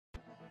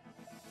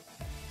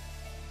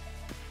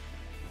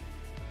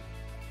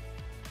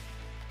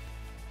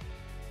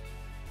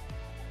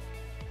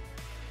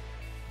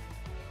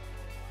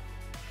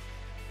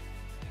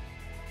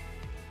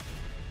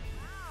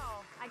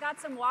got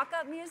some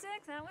walk-up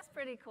music. That was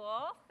pretty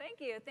cool.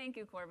 Thank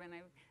you, Corbin.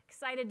 I'm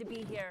excited to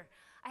be here.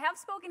 I have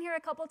spoken here a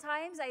couple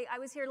times. I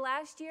was here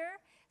last year.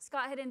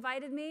 Scott had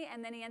invited me,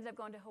 and then he ended up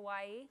going to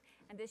Hawaii.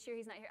 And this year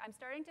he's not here. I'm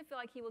starting to feel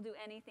like he will do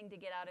anything to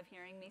get out of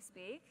hearing me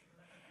speak.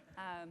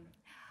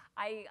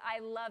 I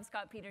love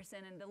Scott Peterson,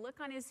 and the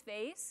look on his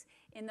face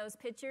in those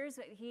pictures,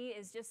 he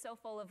is just so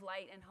full of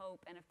light and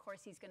hope, and of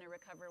course he's going to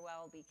recover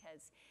well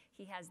because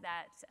he has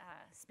that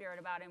spirit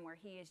about him where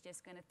he is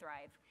just going to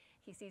thrive.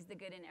 He sees the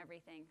good in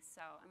everything.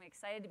 So I'm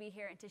excited to be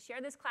here and to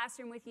share this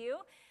classroom with you.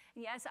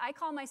 Yes, I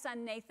call my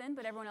son Nathan,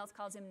 but everyone else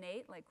calls him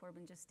Nate, like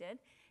Corbin just did.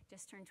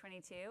 Just turned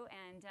 22,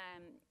 and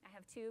I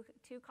have two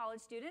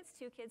college students,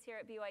 2 kids here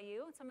at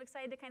BYU, so I'm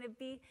excited to kind of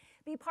be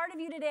part of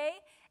you today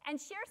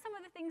and share some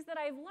of the things that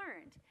I've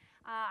learned.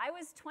 I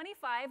was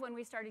 25 when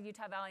we started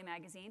Utah Valley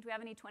Magazine. Do we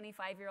have any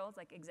 25-year-olds,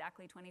 like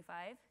exactly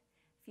 25?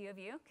 A few of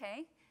you,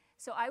 okay.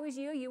 So I was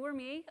you were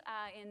me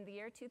in the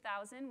year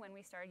 2000 when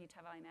we started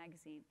Utah Valley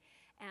Magazine.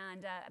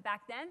 And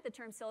back then, the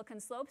term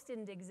Silicon Slopes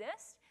didn't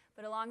exist,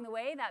 but along the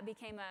way, that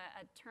became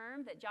a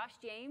term that Josh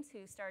James,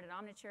 who started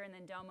Omniture and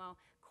then Domo,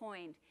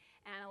 coined.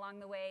 And along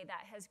the way,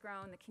 that has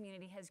grown, the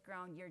community has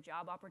grown, your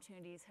job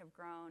opportunities have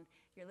grown,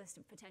 your list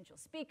of potential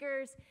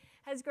speakers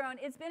has grown.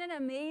 It's been an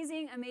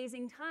amazing,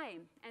 amazing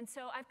time. And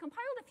so I've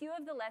compiled a few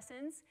of the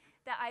lessons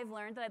that I've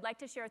learned that I'd like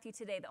to share with you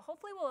today that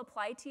hopefully will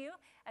apply to you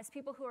as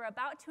people who are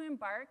about to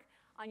embark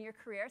on your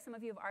career. Some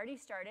of you have already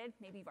started.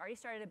 Maybe you've already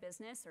started a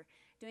business or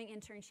doing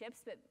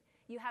internships, but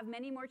you have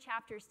many more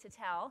chapters to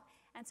tell.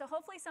 And so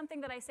hopefully something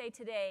that I say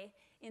today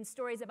in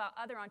stories about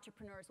other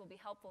entrepreneurs will be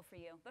helpful for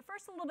you. But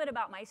first, a little bit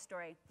about my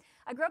story.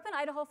 I grew up in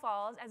Idaho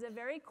Falls as a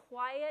very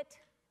quiet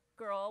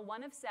girl,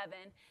 one of 7,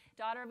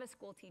 daughter of a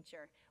school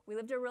teacher. We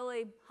lived a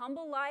really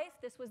humble life.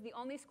 This was the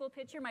only school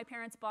picture my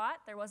parents bought.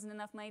 There wasn't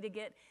enough money to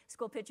get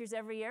school pictures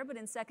every year, but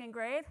in 2nd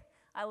grade,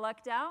 I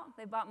lucked out.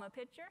 They bought me a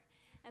picture,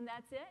 and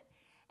that's it.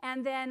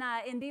 And then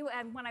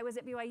when I was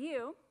at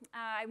BYU,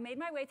 I made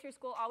my way through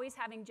school always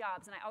having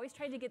jobs, and I always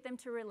tried to get them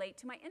to relate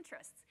to my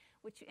interests,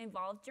 which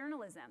involved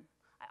journalism.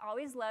 I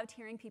always loved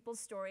hearing people's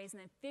stories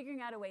and then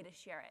figuring out a way to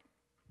share it.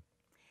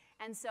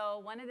 And so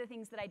one of the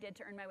things that I did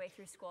to earn my way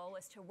through school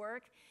was to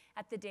work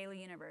at the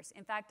Daily Universe.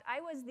 In fact, I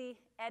was the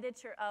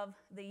editor of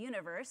The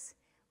Universe,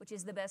 which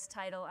is the best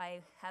title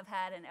I have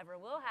had and ever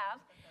will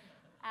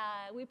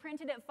have. We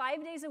printed it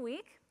 5 days a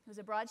week. It was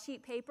a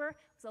broadsheet paper.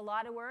 It was a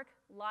lot of work,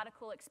 a lot of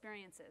cool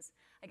experiences.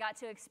 I got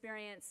to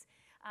experience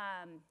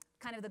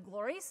kind of the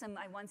glories.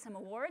 I won some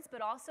awards,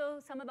 but also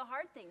some of the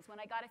hard things when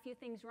I got a few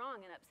things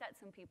wrong and upset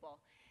some people.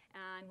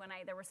 And when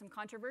there were some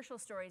controversial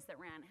stories that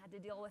ran, I had to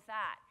deal with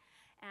that.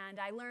 And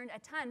I learned a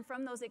ton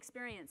from those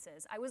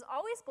experiences. I was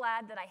always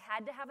glad that I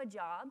had to have a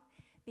job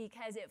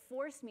because it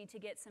forced me to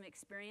get some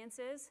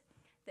experiences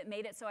that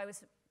made it so I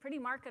was pretty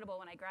marketable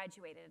when I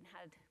graduated and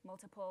had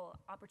multiple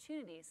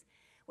opportunities.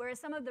 Whereas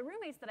some of the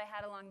roommates that I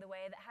had along the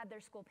way that had their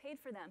school paid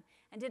for them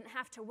and didn't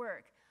have to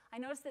work, I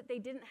noticed that they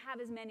didn't have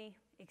as many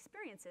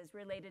experiences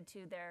related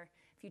to their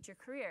future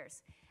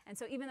careers. And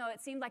so even though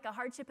it seemed like a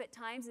hardship at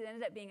times, it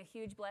ended up being a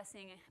huge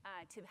blessing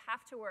to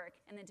have to work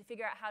and then to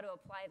figure out how to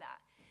apply that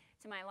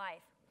to my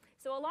life.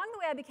 So along the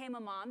way, I became a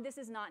mom. This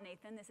is not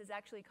Nathan. This is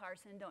actually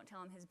Carson. Don't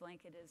tell him his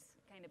blanket is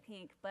kind of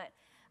pink. But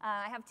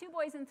I have 2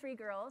 boys and 3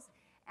 girls.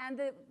 And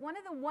one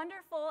of the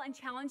wonderful and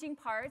challenging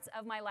parts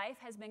of my life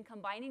has been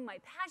combining my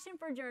passion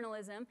for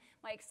journalism,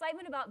 my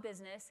excitement about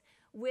business,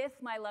 with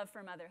my love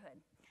for motherhood.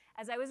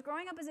 As I was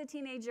growing up as a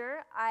teenager,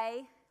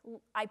 I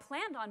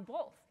planned on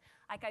both.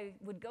 Like I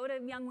would go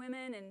to young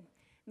women and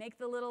make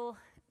the little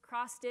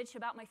cross-stitch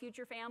about my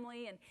future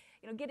family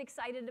and get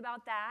excited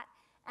about that.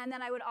 And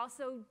then I would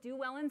also do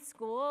well in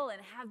school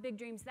and have big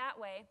dreams that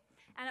way.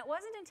 And it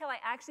wasn't until I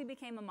actually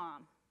became a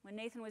mom, when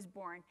Nathan was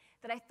born,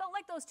 that I felt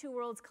like those 2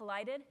 worlds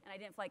collided, and I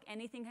didn't feel like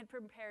anything had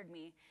prepared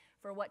me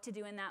for what to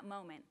do in that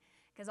moment.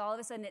 Because all of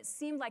a sudden it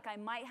seemed like I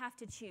might have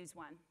to choose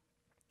one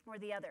or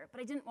the other,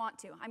 but I didn't want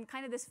to. I'm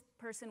kind of this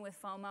person with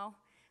FOMO,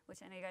 which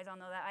I know you guys all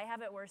know that. I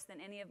have it worse than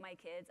any of my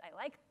kids. I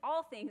like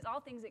all things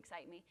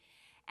excite me.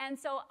 And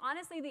so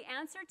honestly, the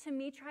answer to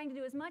me trying to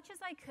do as much as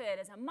I could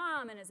as a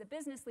mom and as a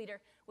business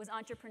leader was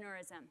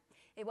entrepreneurism.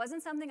 It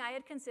wasn't something I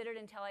had considered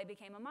until I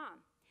became a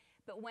mom.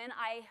 But when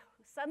I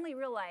suddenly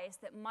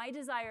realized that my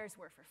desires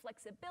were for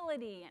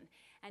flexibility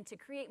and to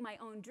create my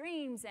own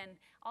dreams and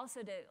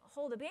also to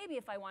hold a baby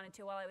if I wanted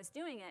to while I was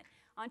doing it,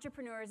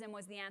 entrepreneurism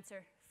was the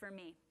answer for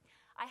me.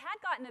 I had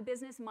gotten a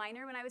business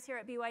minor when I was here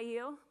at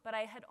BYU, but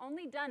I had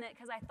only done it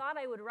because I thought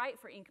I would write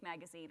for Inc.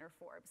 magazine or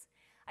Forbes.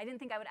 I didn't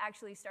think I would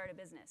actually start a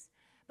business.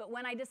 But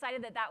when I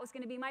decided that that was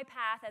going to be my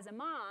path as a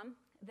mom,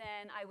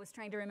 then I was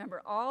trying to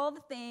remember all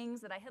the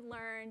things that I had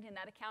learned in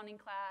that accounting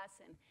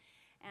class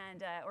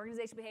and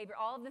organizational behavior,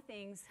 all of the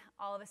things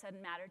all of a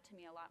sudden mattered to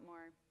me a lot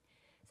more.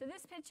 So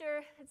this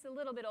picture, it's a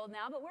little bit old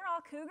now, but we're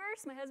all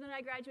cougars. My husband and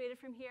I graduated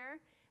from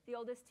here. The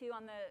oldest 2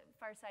 on the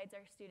far sides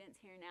are students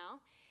here now.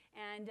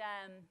 And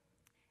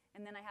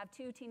then I have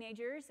 2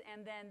 teenagers,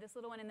 and then this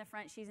little one in the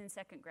front, she's in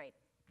 2nd grade,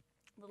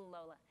 little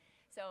Lola.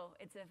 So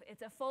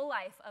it's a full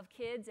life of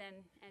kids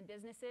and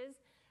businesses.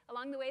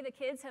 Along the way, the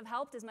kids have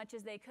helped as much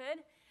as they could.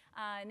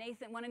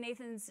 One of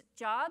Nathan's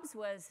jobs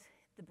was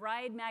the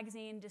Bride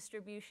Magazine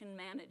Distribution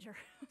Manager.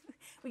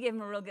 We gave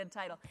him a real good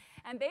title.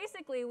 And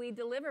basically, we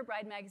deliver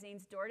Bride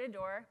magazines door to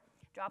door,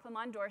 drop them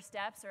on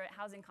doorsteps or at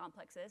housing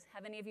complexes.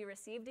 Have any of you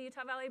received a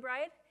Utah Valley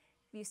Bride?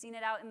 Have you seen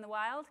it out in the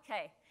wild?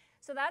 Okay.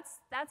 So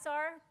that's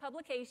our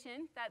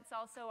publication. That's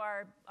also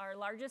our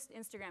largest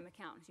Instagram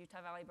account, is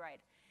Utah Valley Bride.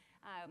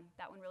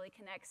 That one really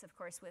connects, of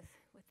course, with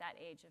that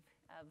age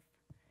of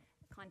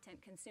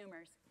content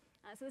consumers.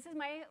 So this is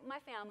my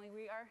family.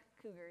 We are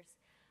Cougars.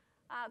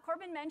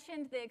 Corbin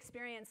mentioned the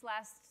experience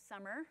last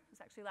summer. It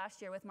was actually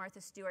last year with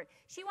Martha Stewart.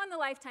 She won the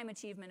Lifetime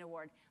Achievement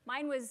Award.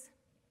 Mine was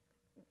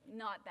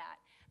not that.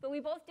 But we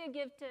both did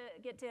get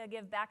to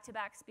give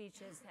back-to-back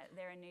speeches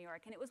there in New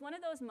York. And it was one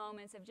of those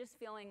moments of just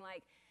feeling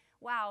like,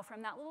 wow,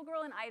 from that little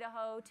girl in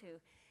Idaho to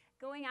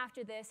going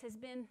after this has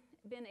been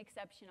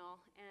exceptional.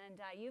 And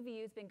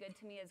UVU has been good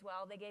to me as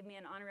well. They gave me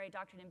an honorary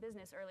doctorate in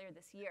business earlier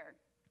this year.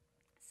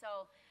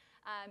 So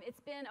it's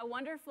been a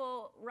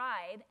wonderful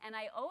ride, and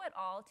I owe it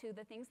all to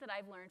the things that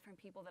I've learned from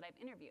people that I've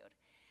interviewed.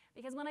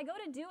 Because when I go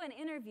to do an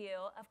interview,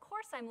 of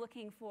course I'm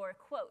looking for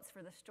quotes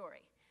for the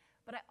story.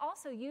 But I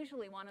also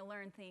usually want to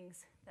learn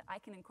things that I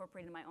can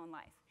incorporate in my own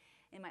life,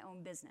 in my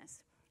own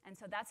business. And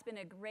so that's been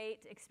a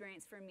great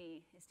experience for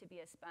me, is to be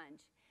a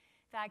sponge.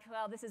 In fact,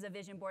 well, this is a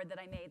vision board that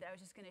I made that I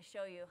was just going to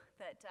show you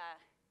that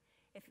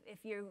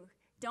if you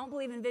don't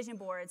believe in vision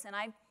boards, and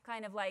I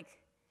kind of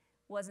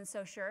wasn't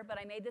so sure, but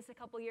I made this a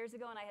couple years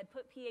ago, and I had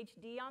put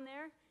PhD on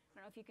there. I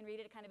don't know if you can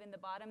read it, kind of in the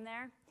bottom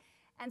there.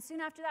 And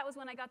soon after that was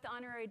when I got the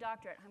honorary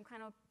doctorate. I'm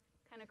kind of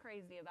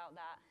crazy about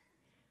that.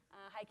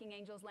 Hiking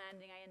Angels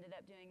Landing, I ended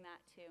up doing that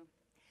too.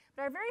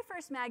 But our very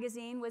first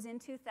magazine was in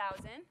 2000.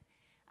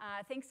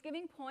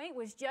 Thanksgiving Point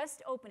was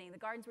just opening. The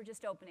gardens were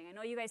just opening. I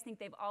know you guys think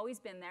they've always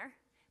been there,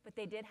 but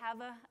they did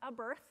have a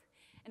birth,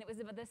 and it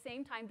was about the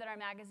same time that our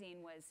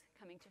magazine was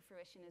coming to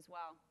fruition as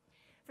well.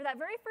 For that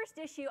very first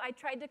issue, I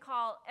tried to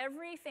call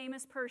every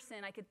famous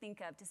person I could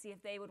think of to see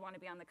if they would want to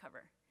be on the cover.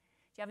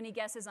 Do you have any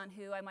guesses on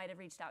who I might have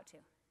reached out to?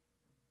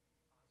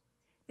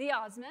 The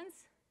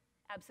Osmonds,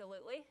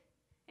 absolutely.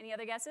 Any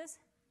other guesses?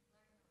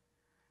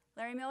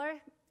 Larry Miller?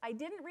 I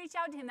didn't reach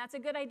out to him. That's a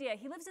good idea.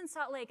 He lives in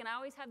Salt Lake, and I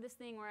always have this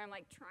thing where I'm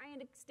trying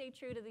to stay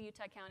true to the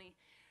Utah County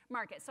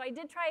market. So I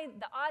did try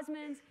the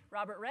Osmonds,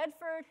 Robert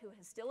Redford, who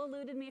has still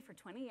eluded me for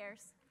 20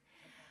 years,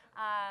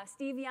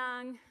 Steve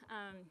Young,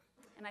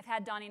 and I've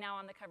had Donnie now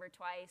on the cover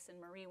twice, and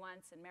Marie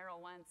once, and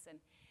Merrill once,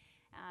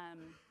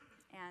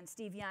 and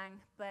Steve Young,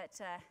 but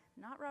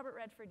not Robert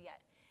Redford yet.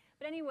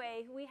 But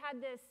anyway, we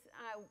had this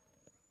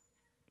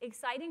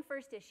exciting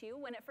first issue.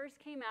 When it first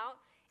came out,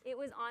 it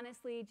was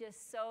honestly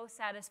just so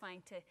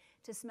satisfying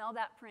to smell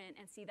that print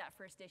and see that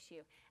first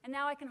issue. And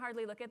now I can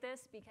hardly look at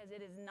this because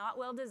it is not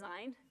well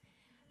designed.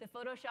 The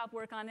Photoshop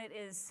work on it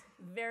is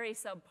very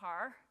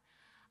subpar.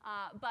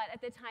 But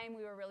at the time,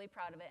 we were really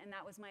proud of it, and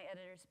that was my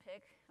editor's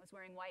pick. I was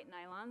wearing white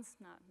nylons,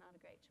 not a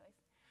great choice.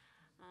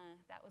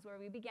 That was where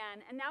we began.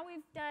 And now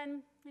we've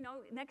done,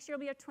 next year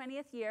will be our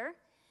 20th year.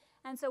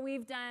 And so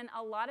we've done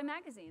a lot of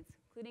magazines,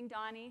 including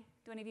Donnie.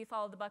 Do any of you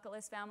follow the Bucket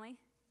List family?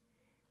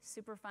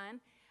 Super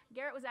fun.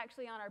 Garrett was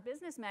actually on our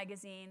business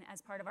magazine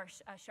as part of our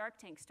Shark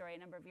Tank story a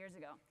number of years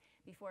ago,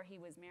 before he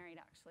was married,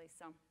 actually.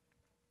 So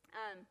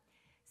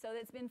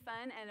it's been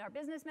fun. And our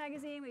business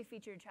magazine, we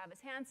featured Travis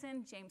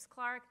Hansen, James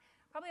Clark.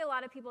 Probably a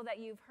lot of people that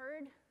you've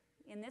heard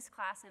in this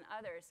class and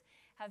others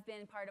have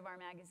been part of our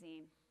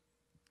magazine.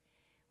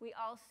 We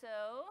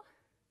also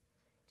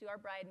do our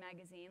Bride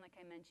magazine, like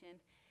I mentioned,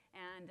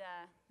 and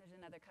there's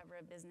another cover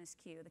of Business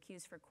Q, the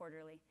Q's for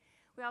quarterly.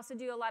 We also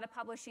do a lot of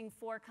publishing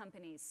for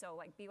companies. So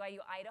like BYU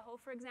Idaho,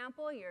 for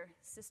example, your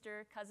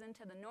sister cousin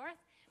to the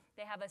north,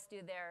 they have us do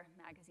their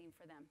magazine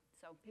for them.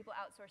 So people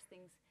outsource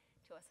things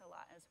to us a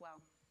lot as well.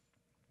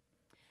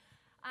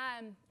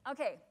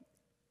 Okay,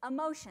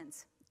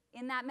 emotions.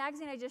 In that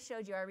magazine I just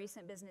showed you, our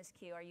recent Business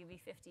Q, our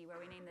UV50, where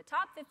we named the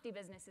top 50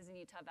 businesses in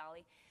Utah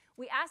Valley,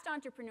 we asked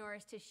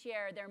entrepreneurs to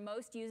share their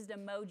most used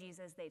emojis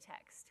as they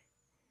text.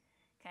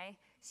 Okay?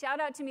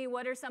 Shout out to me,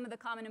 what are some of the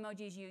common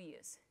emojis you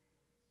use?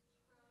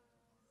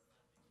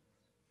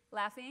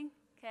 Laughing,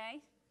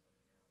 okay.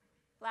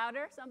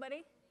 Louder,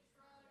 somebody?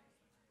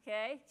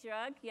 Okay,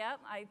 shrug, yep,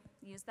 I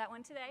used that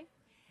one today.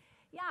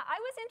 Yeah, I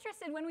was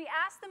interested when we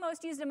asked the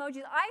most used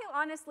emojis. I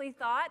honestly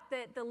thought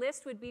that the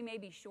list would be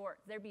maybe short.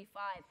 There'd be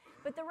 5.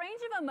 But the range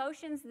of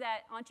emotions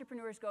that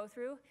entrepreneurs go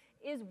through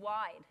is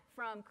wide,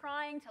 from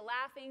crying to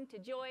laughing to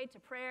joy to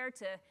prayer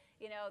to,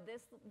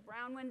 this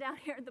brown one down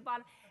here at the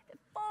bottom. The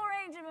full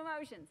range of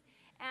emotions.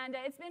 And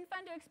it's been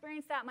fun to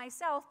experience that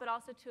myself, but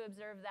also to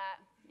observe that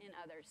in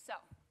others. So,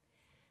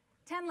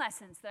 10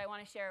 lessons that I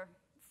want to share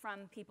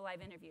from people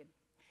I've interviewed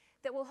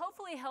that will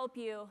hopefully help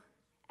you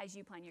as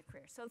you plan your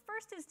career. So the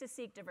first is to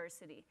seek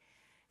diversity.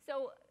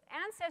 So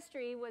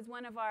Ancestry was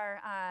one of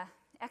our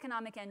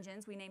economic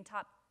engines. We named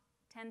top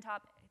 10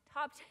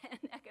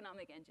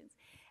 economic engines.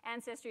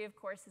 Ancestry, of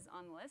course, is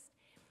on the list.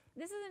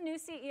 This is a new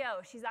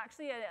CEO. She's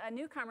actually a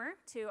newcomer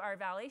to our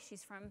valley.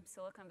 She's from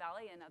Silicon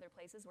Valley and other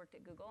places, worked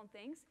at Google and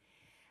things.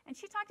 And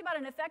she talked about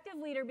an effective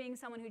leader being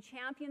someone who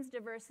champions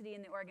diversity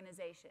in the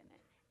organization.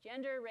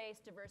 Gender,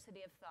 race,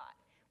 diversity of thought.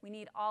 We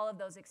need all of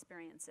those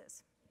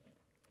experiences.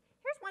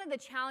 Here's one of the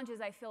challenges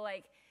I feel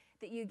like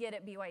that you get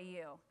at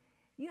BYU.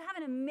 You have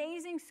an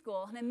amazing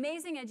school, an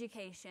amazing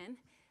education,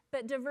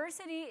 but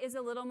diversity is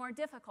a little more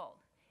difficult.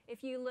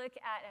 If you look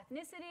at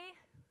ethnicity,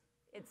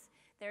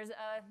 there's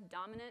a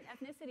dominant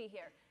ethnicity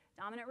here,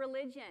 dominant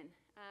religion,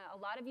 a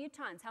lot of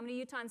Utahns. How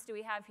many Utahns do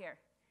we have here?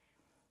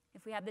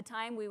 If we had the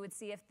time, we would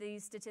see if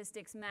these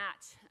statistics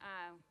match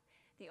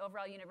the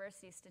overall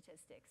university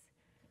statistics.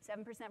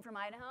 7% from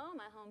Idaho,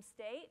 my home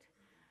state.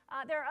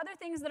 There are other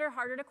things that are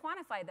harder to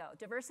quantify, though.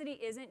 Diversity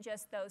isn't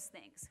just those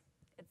things.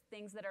 It's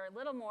things that are a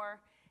little more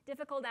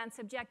difficult and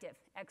subjective.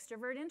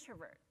 Extrovert,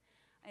 introvert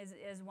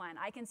is one.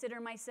 I consider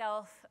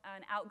myself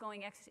an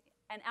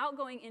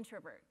outgoing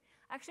introvert.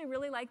 I actually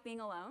really like being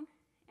alone,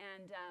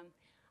 and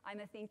I'm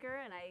a thinker,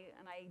 and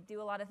I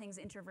do a lot of things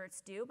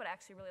introverts do, but I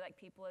actually really like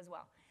people as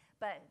well.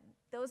 But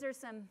those are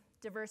some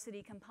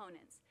diversity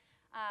components.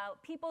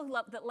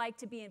 People that like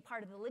to be in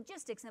part of the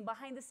logistics and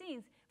behind the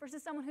scenes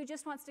versus someone who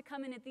just wants to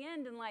come in at the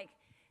end and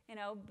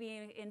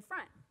be in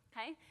front,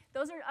 okay?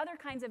 Those are other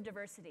kinds of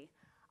diversity.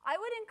 I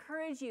would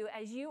encourage you,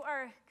 as you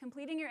are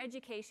completing your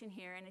education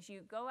here and as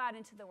you go out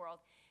into the world,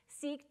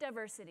 seek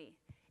diversity.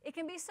 It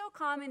can be so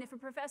common if a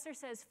professor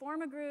says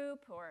form a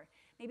group, or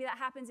maybe that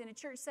happens in a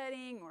church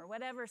setting or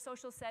whatever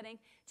social setting,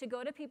 to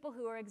go to people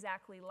who are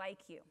exactly like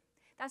you.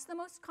 That's the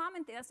most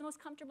common thing. That's the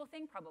most comfortable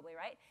thing probably,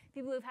 right?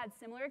 People who've had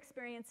similar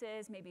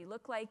experiences, maybe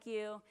look like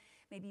you.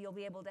 Maybe you'll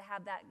be able to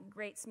have that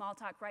great small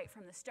talk right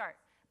from the start.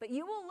 But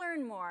you will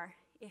learn more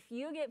if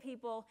you get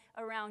people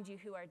around you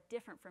who are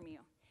different from you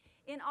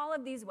in all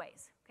of these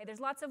ways. Okay, there's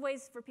lots of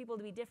ways for people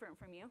to be different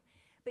from you,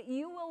 but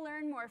you will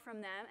learn more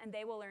from them and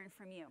they will learn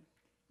from you.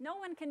 No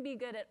one can be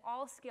good at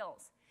all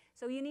skills,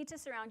 so you need to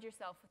surround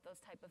yourself with those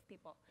type of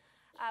people.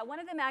 One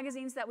of the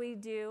magazines that we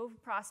do,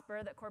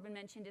 Prosper, that Corbin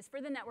mentioned, is for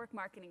the network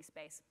marketing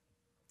space.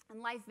 And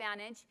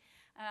LifeVantage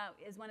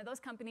is one of those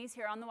companies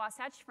here on the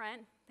Wasatch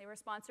Front. They were a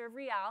sponsor of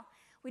Real.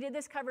 We did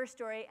this cover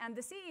story, and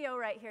the CEO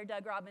right here,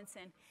 Doug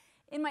Robinson,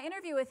 in my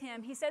interview with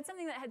him, he said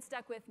something that had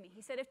stuck with me.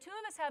 He said, if two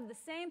of us have the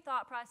same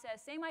thought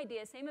process, same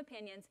ideas, same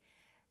opinions,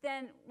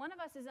 then one of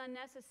us is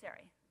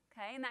unnecessary.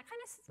 Okay? And that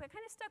kind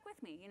of stuck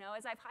with me,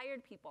 as I've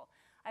hired people.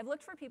 I've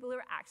looked for people who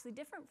are actually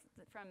different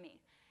from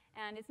me.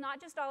 And it's not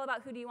just all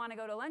about who do you want to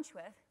go to lunch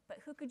with, but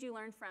who could you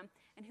learn from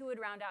and who would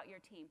round out your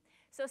team.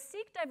 So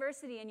seek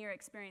diversity in your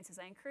experiences.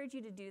 I encourage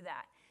you to do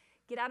that.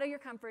 Get out of your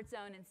comfort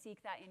zone and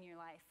seek that in your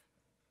life.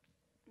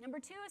 Number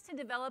 2 is to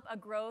develop a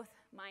growth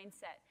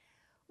mindset.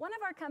 One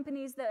of our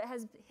companies that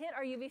has hit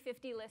our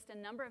UV50 list a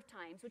number of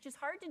times, which is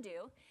hard to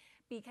do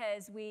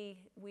because we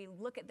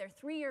look at their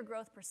 3-year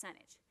growth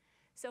percentage.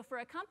 So for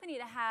a company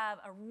to have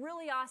a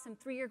really awesome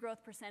 3-year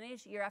growth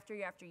percentage year after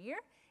year after year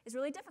is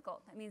really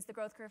difficult. That means the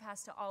growth curve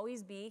has to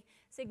always be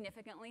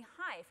significantly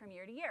high from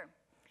year to year.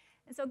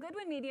 And so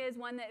Goodwin Media is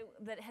one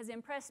that has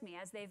impressed me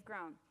as they've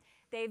grown.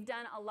 They've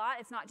done a lot.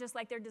 It's not just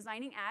like they're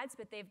designing ads,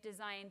 but they've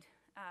designed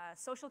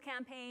social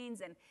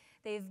campaigns, and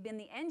they've been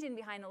the engine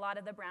behind a lot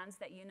of the brands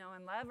that you know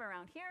and love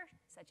around here,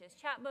 such as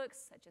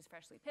Chatbooks, such as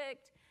Freshly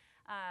Picked,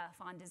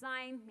 Fawn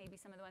Design, maybe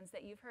some of the ones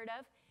that you've heard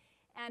of.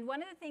 And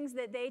one of the things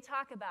that they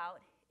talk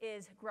about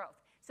is growth.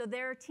 So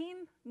their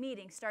team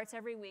meeting starts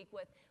every week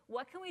with,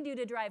 what can we do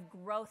to drive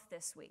growth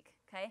this week,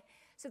 okay?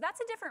 So that's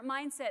a different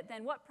mindset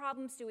than what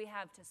problems do we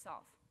have to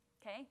solve,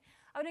 okay?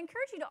 I would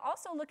encourage you to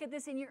also look at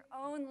this in your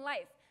own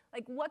life.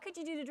 Like, what could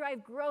you do to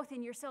drive growth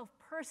in yourself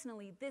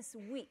personally this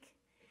week?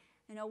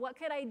 What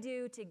could I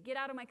do to get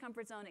out of my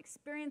comfort zone,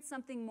 experience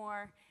something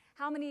more?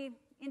 How many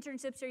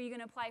internships are you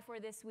going to apply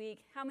for this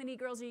week? How many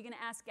girls are you going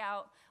to ask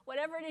out?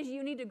 Whatever it is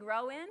you need to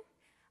grow in,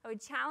 I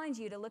would challenge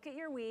you to look at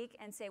your week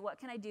and say, what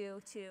can I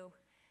do to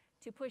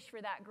push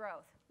for that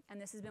growth? And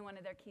this has been one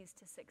of their keys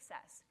to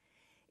success.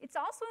 It's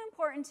also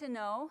important to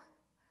know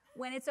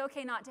when it's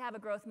okay not to have a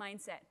growth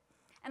mindset.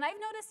 And I've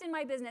noticed in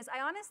my business, I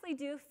honestly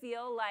do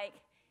feel like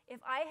if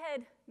I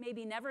had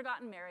maybe never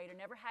gotten married or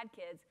never had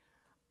kids,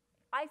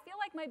 I feel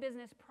like my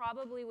business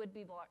probably would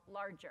be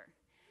larger,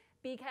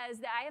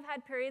 because I have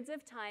had periods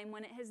of time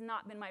when it has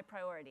not been my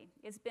priority.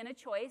 It's been a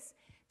choice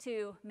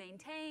to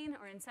maintain,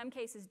 or in some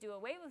cases do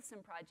away with some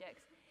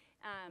projects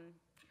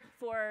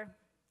for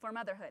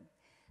motherhood.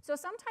 So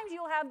sometimes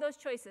you'll have those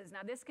choices.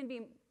 Now this can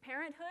be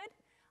parenthood.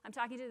 I'm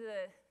talking to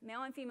the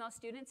male and female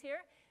students here,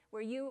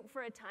 where you,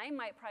 for a time,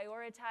 might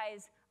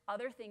prioritize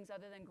other things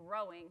other than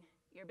growing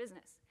your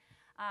business.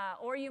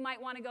 Or you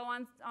might want to go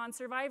on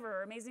Survivor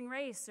or Amazing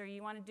Race, or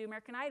you want to do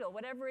American Idol,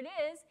 whatever it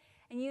is,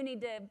 and you need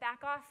to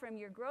back off from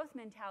your growth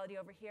mentality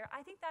over here.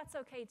 I think that's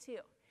okay too.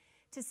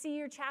 To see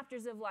your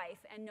chapters of life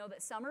and know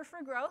that some are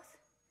for growth,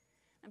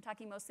 I'm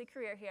talking mostly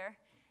career here,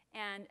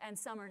 and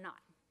some are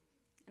not.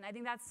 And I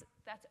think that's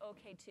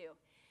okay too.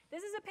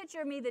 This is a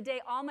picture of me the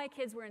day all my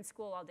kids were in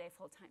school all day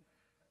full time.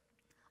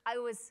 I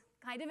was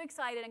kind of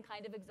excited and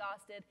kind of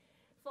exhausted.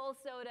 Full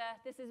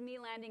soda. This is me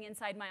landing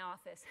inside my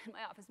office.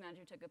 My office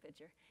manager took a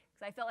picture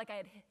because I felt like I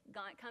had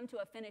come to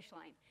a finish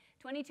line.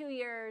 22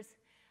 years,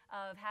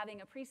 of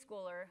having a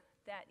preschooler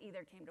that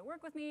either came to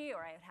work with me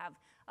or I would have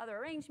other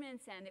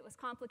arrangements, and it was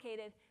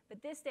complicated.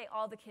 But this day,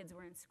 all the kids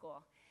were in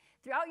school.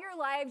 Throughout your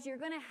lives, you're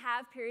going to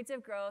have periods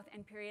of growth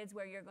and periods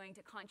where you're going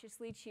to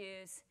consciously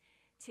choose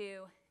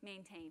to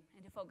maintain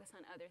and to focus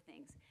on other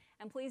things.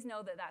 And please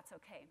know that that's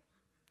okay.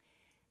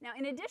 Now,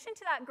 in addition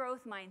to that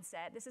growth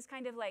mindset, this is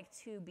kind of like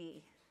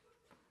 2B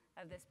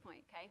of this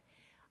point, okay?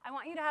 I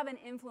want you to have an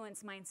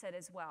influence mindset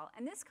as well.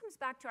 And this comes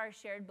back to our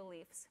shared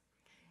beliefs.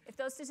 If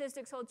those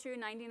statistics hold true,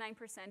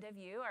 99% of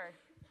you are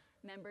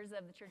members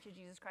of the Church of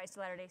Jesus Christ of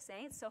Latter-day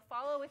Saints. So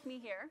follow with me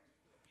here.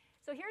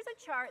 So here's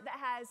a chart that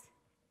has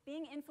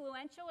being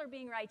influential or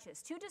being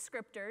righteous, two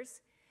descriptors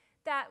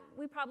that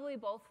we probably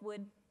both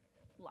would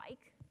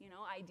like,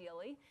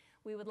 ideally.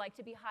 We would like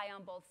to be high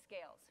on both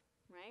scales,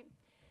 right?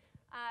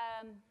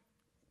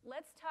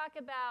 Let's talk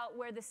about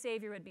where the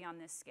Savior would be on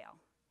this scale.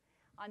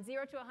 On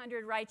 0 to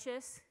 100,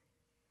 righteous,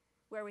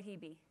 where would he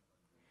be?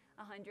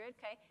 100,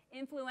 okay.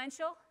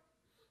 Influential,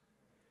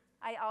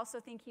 I also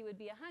think he would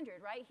be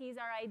 100, right? He's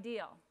our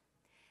ideal.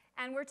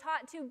 And we're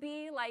taught to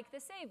be like the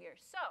Savior.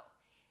 So,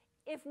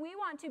 if we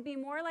want to be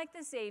more like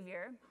the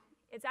Savior,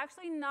 it's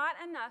actually not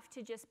enough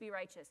to just be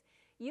righteous.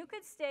 You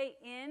could stay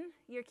in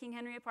your King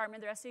Henry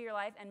apartment the rest of your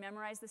life and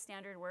memorize the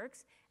standard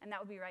works, and that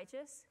would be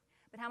righteous.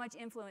 But how much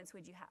influence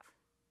would you have?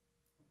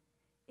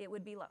 It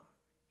would be low.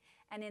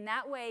 And in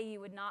that way, you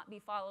would not be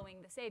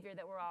following the Savior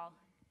that we're all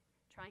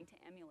trying to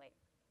emulate.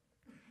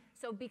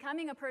 So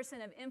becoming a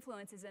person of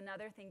influence is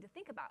another thing to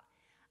think about.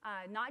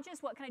 Not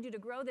just what can I do to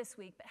grow this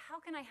week, but how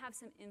can I have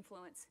some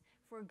influence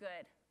for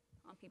good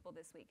on people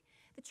this week?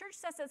 The church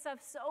sets us up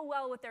so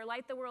well with their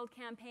Light the World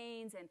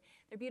campaigns and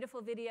their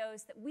beautiful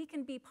videos that we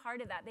can be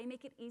part of that. They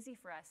make it easy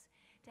for us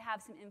to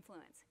have some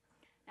influence.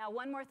 Now,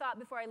 one more thought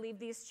before I leave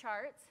these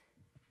charts.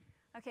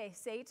 Okay,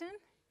 Satan,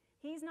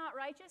 he's not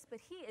righteous, but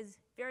he is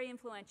very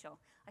influential.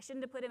 I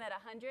shouldn't have put him at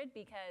 100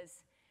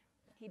 because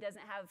he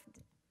doesn't have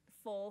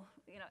full,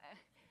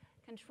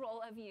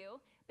 control of you,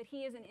 but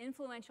he is an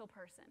influential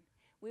person.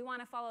 We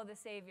want to follow the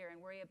Savior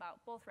and worry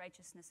about both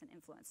righteousness and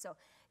influence. So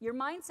your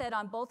mindset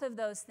on both of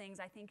those things,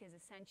 I think, is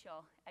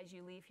essential as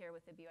you leave here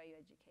with the BYU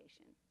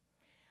education.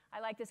 I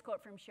like this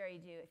quote from Sherry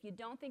Dew. If you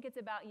don't think it's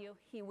about you,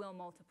 he will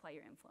multiply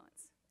your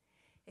influence.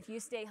 If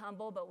you stay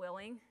humble but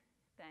willing,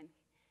 then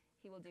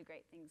he will do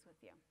great things with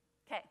you.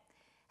 Okay,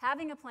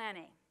 having a plan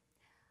A.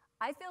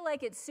 I feel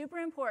like it's super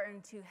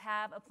important to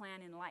have a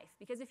plan in life,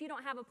 because if you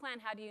don't have a plan,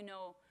 how do you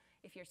know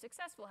if you're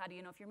successful? How do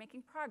you know if you're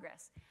making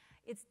progress?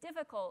 It's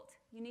difficult.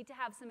 You need to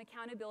have some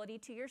accountability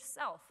to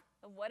yourself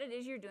of what it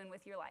is you're doing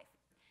with your life.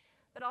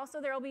 But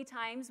also there will be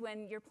times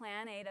when your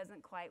plan A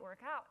doesn't quite work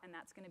out, and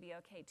that's going to be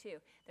okay too.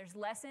 There's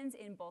lessons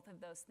in both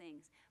of those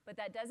things, but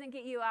that doesn't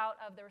get you out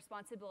of the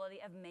responsibility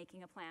of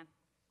making a plan,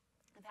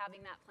 of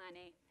having that plan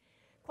A.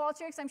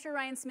 Qualtrics, I'm sure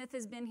Ryan Smith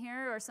has been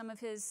here, or some of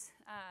his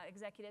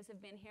executives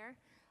have been here.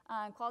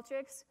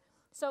 Qualtrics.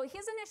 So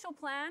his initial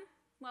plan,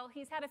 well,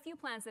 he's had a few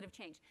plans that have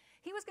changed.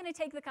 He was going to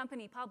take the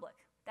company public.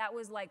 That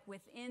was like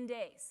within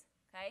days,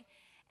 okay?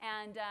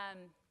 And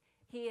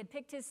he had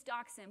picked his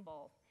stock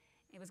symbol.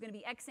 It was going to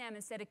be XM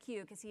instead of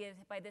Q, because he had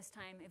by this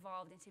time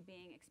evolved into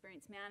being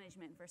experience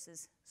management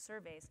versus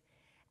surveys.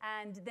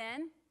 And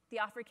then the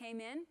offer came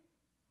in.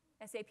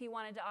 SAP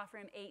wanted to offer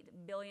him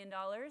 $8 billion,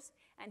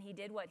 and he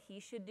did what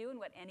he should do and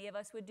what any of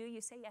us would do. You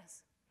say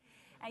yes.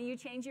 And you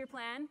change your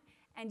plan,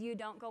 and you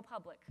don't go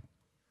public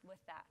with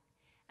that.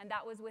 And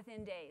that was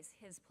within days.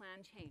 His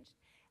plan changed.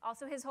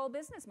 Also, his whole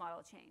business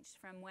model changed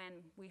from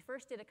when we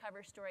first did a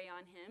cover story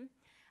on him,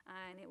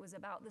 and it was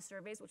about the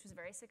surveys, which was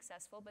very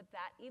successful, but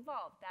that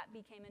evolved. That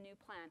became a new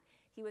plan.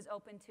 He was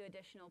open to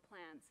additional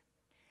plans.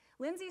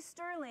 Lindsay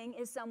Sterling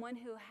is someone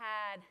who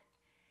had,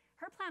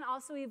 her plan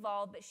also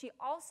evolved, but she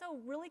also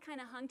really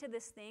kind of hung to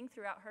this thing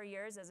throughout her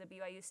years as a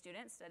BYU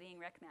student studying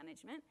rec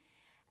management,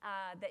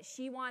 that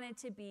she wanted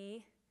to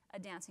be a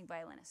dancing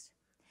violinist.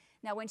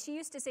 Now, when she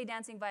used to say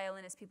dancing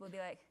violinist, people would be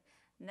like,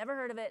 never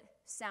heard of it,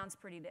 sounds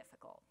pretty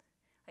difficult.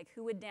 Like,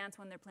 who would dance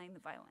when they're playing the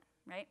violin,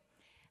 right?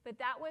 But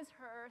that was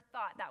her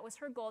thought, that was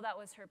her goal, that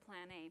was her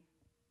plan A.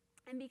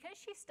 And because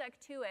she stuck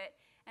to it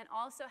and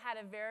also had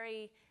a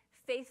very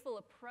faithful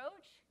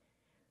approach,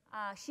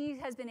 she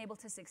has been able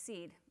to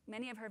succeed.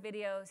 Many of her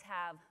videos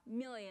have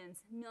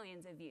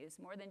millions of views,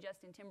 more than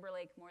Justin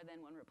Timberlake, more than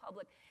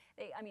OneRepublic.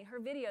 Her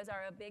videos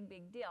are a big,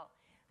 big deal.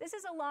 This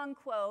is a long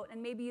quote,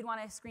 and maybe you'd want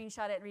to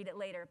screenshot it and read it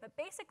later. But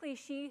basically,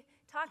 she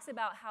talks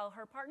about how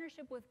her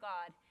partnership with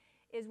God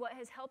is what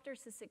has helped her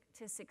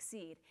to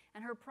succeed,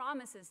 and her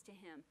promises to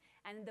him,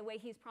 and the way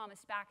he's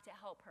promised back to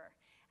help her.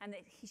 And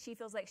that she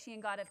feels like she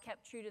and God have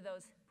kept true to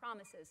those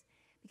promises.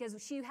 Because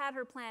she had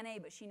her plan A,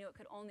 but she knew it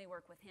could only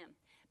work with him.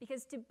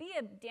 Because to be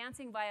a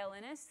dancing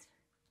violinist,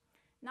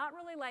 not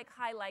really like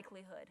high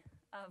likelihood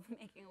of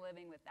making a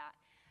living with that.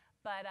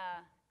 But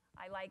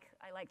I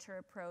liked her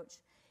approach.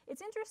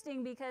 It's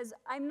interesting because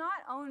I'm not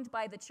owned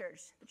by the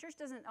church. The church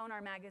doesn't own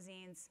our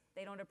magazines.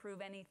 They don't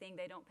approve anything.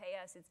 They don't pay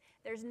us.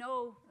 There's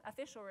no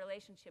official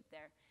relationship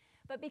there.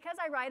 But because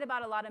I write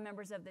about a lot of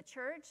members of the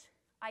church,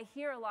 I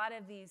hear a lot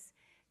of these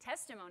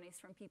testimonies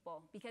from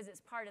people because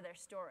it's part of their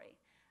story.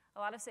 A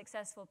lot of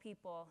successful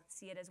people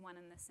see it as one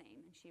and the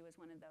same, and she was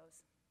one of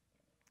those.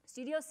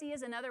 Studio C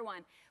is another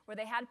one where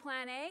they had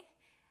plan A,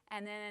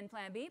 and then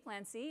plan B,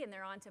 plan C, and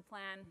they're on to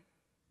plan,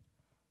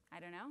 I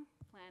don't know,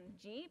 plan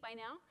G by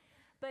now.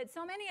 But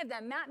so many of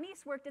them. Matt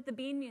Meese worked at the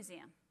Bean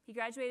Museum. He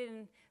graduated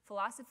in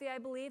philosophy, I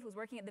believe, was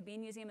working at the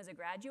Bean Museum as a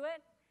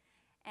graduate,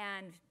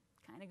 and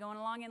kind of going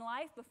along in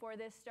life before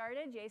this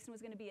started. Jason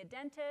was going to be a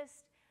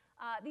dentist.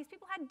 These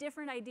people had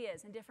different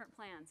ideas and different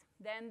plans.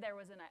 Then there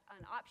was an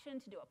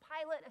option to do a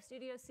pilot of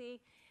Studio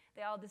C.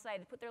 They all decided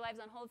to put their lives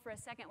on hold for a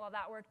second while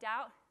that worked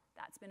out.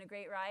 That's been a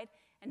great ride.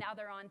 And now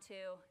they're on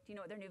to, do you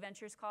know what their new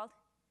venture is called?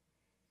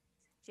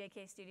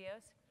 JK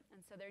Studios.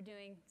 And so they're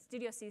doing,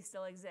 Studio C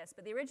still exists,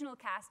 but the original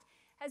cast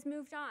has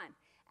moved on.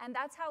 And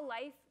that's how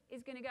life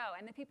is going to go.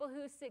 And the people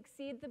who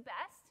succeed the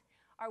best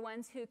are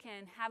ones who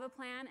can have a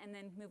plan and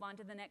then move on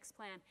to the next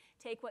plan,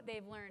 take what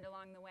they've learned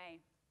along the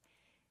way.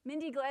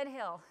 Mindy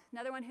Gledhill,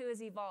 another one who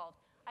has evolved.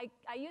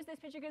 I use this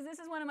picture because this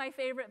is one of my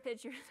favorite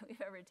pictures that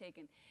we've ever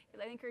taken,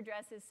 because I think her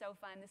dress is so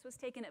fun. This was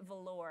taken at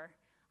Velour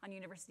on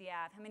University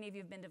Ave. How many of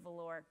you have been to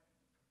Velour?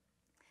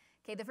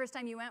 Okay, the first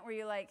time you went, were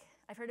you like,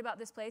 I've heard about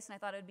this place and I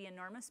thought it would be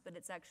enormous, but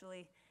it's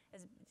actually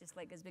just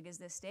like as big as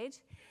this stage?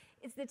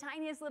 It's the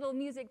tiniest little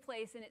music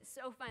place, and it's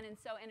so fun and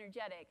so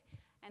energetic,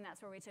 and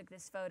that's where we took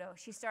this photo.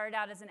 She started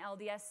out as an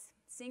LDS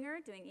singer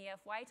doing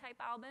EFY type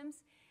albums,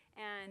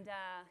 and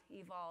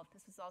evolved.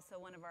 This was also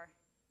one of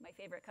my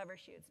favorite cover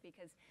shoots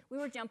because we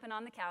were jumping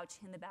on the couch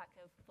in the back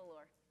of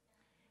Velour.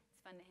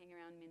 It's fun to hang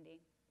around Mindy.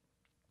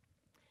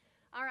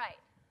 All right,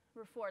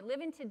 number 4,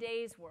 live in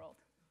today's world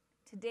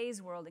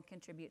and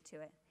contribute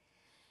to it.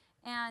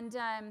 And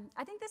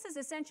I think this is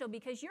essential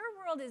because your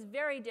world is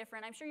very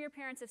different. I'm sure your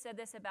parents have said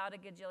this about a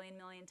gajillion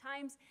million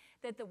times,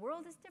 that the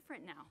world is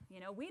different now. You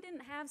know, we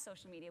didn't have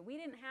social media. We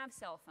didn't have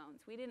cell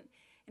phones. We didn't,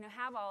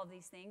 have all of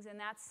these things, and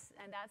that's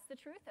the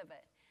truth of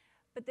it.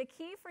 But the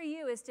key for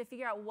you is to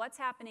figure out what's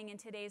happening in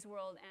today's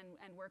world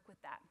and work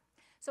with that.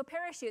 So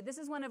Parachute, this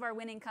is one of our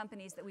winning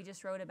companies that we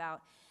just wrote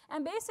about.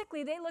 And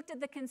basically, they looked at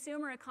the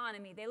consumer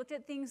economy. They looked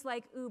at things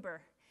like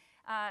Uber,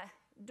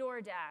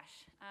 DoorDash,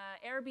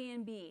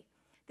 Airbnb,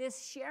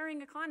 this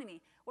sharing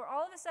economy, where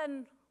all of a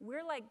sudden,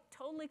 we're like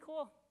totally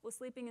cool with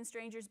sleeping in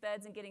strangers'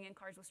 beds and getting in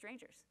cars with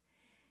strangers.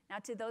 Now,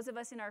 to those of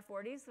us in our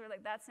 40s, we're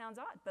like, that sounds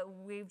odd, but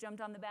we've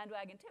jumped on the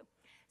bandwagon too.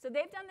 So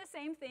they've done the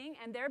same thing,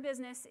 and their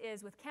business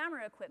is with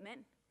camera equipment.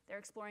 They're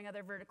exploring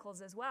other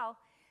verticals as well.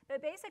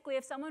 But basically,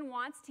 if someone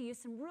wants to use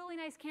some really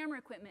nice camera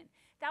equipment,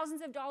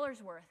 thousands of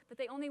dollars worth, but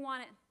they only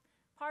want it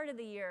part of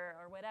the year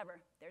or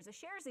whatever, there's a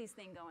Sharesies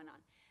thing going on.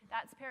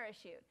 That's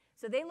Parachute.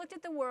 So they looked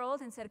at the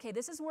world and said, okay,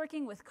 this is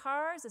working with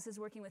cars, this is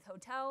working with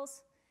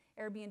hotels,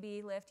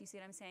 Airbnb, Lyft, you see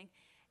what I'm saying?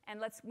 And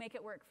let's make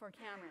it work for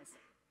cameras.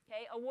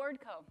 Okay,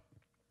 Awardco.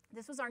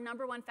 This was our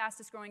 #1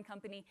 fastest growing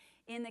company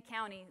in the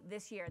county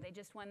this year. They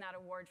just won that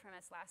award from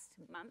us last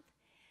month.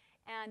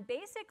 And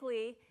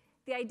basically,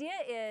 the idea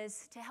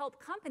is to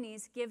help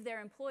companies give their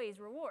employees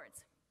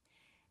rewards.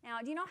 Now,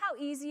 do you know how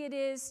easy it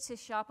is to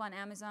shop on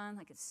Amazon?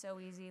 Like, it's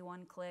so easy,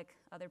 one click.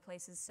 Other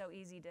places, so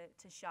easy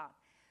to shop.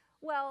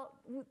 Well,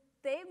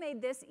 they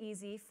made this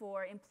easy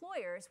for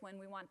employers when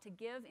we want to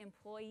give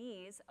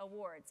employees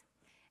awards.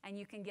 And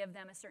you can give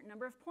them a certain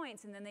number of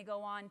points, and then they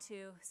go on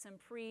to some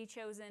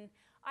pre-chosen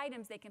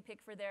items they can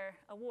pick for their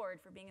award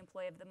for being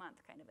Employee of the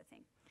Month, kind of a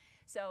thing.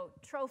 So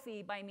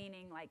trophy by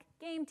meaning like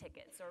game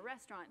tickets or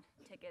restaurant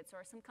tickets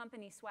or some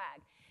company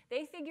swag.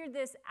 They figured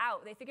this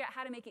out. They figured out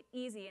how to make it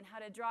easy and how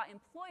to draw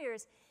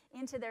employers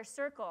into their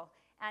circle,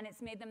 and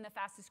it's made them the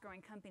fastest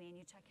growing company in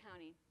Utah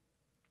County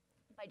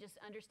by just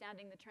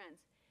understanding the trends.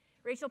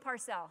 Rachel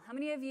Parcell. How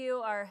many of you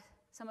are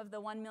some of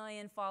the 1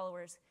 million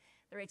followers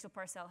that Rachel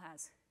Parcell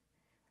has?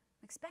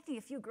 I'm expecting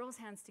a few girls'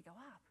 hands to go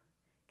up.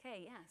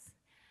 Okay, yes.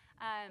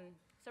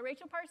 So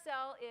Rachel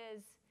Parcell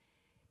is,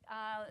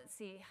 let's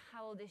see,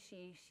 how old is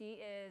she? She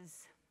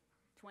is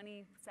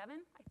 27,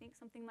 I think,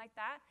 something like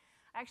that.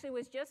 I actually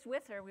was just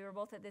with her. We were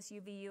both at this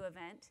UVU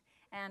event,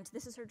 and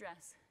this is her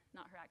dress,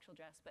 not her actual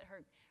dress, but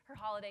her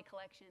holiday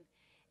collection.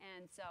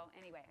 And so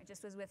anyway, I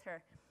just was with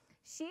her.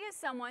 She is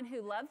someone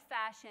who loved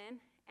fashion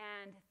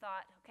and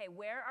thought, okay,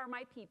 where are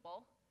my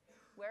people?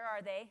 Where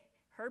are they?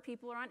 Her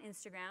people are on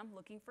Instagram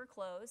looking for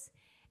clothes.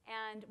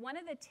 And one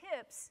of the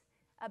tips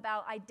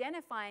about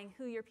identifying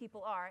who your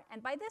people are,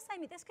 and by this I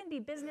mean this can be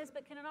business,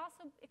 but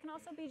it can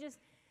also be just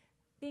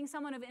being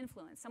someone of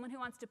influence, someone who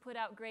wants to put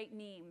out great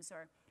memes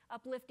or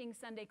uplifting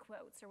Sunday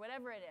quotes or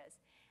whatever it is,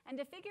 and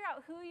to figure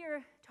out who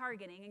you're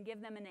targeting and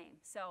give them a name.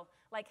 So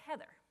like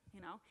Heather,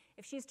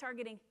 if she's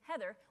targeting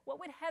Heather, what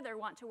would Heather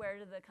want to wear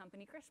to the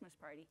company Christmas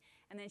party?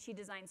 And then she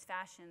designs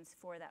fashions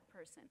for that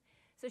person.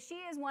 So she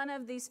is one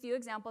of these few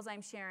examples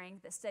I'm sharing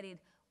that studied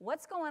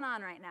what's going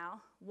on right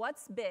now,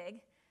 what's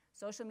big,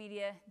 social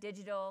media,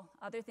 digital,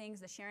 other things,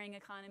 the sharing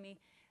economy,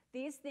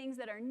 these things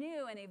that are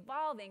new and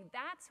evolving,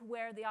 that's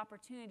where the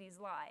opportunities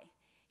lie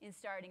in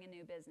starting a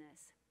new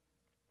business.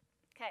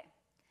 Okay,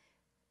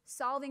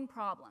 solving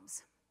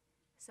problems.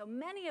 So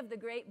many of the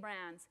great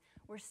brands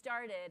were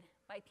started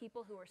by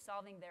people who were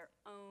solving their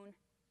own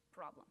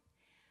problem.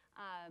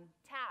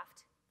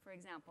 Taft, for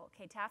example.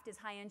 Okay, Taft is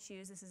high-end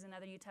shoes. This is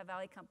another Utah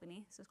Valley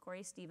company. This is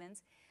Corey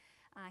Stevens.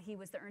 He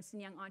was the Ernst &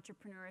 Young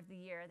Entrepreneur of the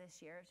Year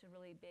this year. It's a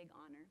really big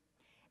honor.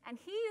 And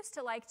he used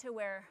to like to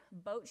wear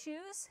boat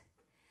shoes,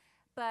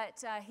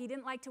 but he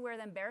didn't like to wear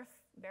them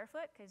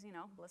barefoot because, you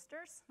know,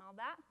 blisters and all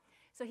that.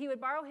 So he would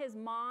borrow his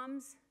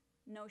mom's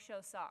no-show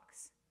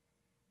socks.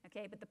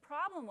 Okay, but the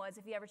problem was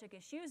if he ever took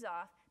his shoes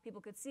off,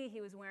 people could see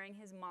he was wearing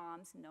his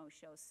mom's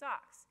no-show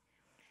socks.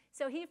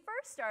 So he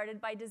first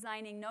started by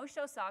designing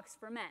no-show socks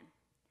for men.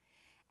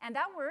 And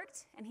that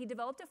worked, and he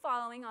developed a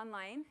following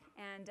online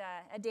and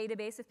a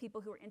database of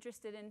people who were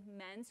interested in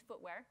men's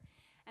footwear.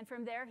 And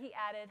from there, he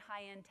added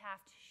high-end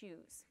Taft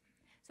shoes.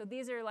 So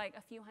these are like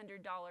a few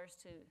 $100s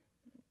to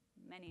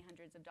many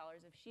hundreds of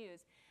dollars of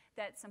shoes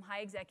that some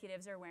high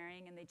executives are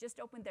wearing, and they just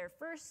opened their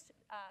first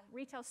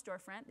retail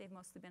storefront. They've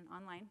mostly been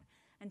online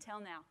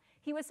until now.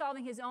 He was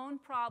solving his own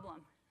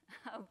problem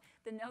of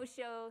the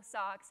no-show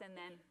socks and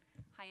then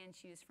high-end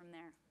shoes from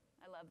there.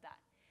 I love that.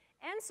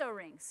 Enso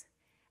rings.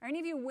 Are any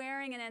of you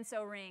wearing an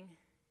Enso ring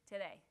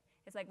today?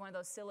 It's like one of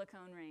those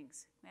silicone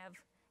rings. We have,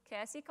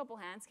 okay, I see a couple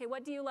hands. Okay,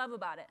 what do you love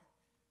about it?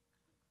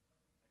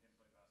 I can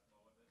play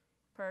basketball with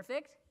it.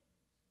 Perfect.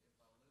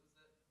 If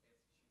I lose it,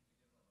 it's cheap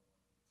to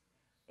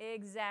get another one.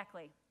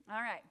 Exactly.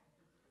 All right.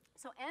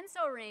 So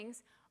Enso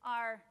rings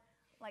are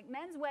like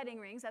men's wedding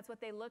rings. That's what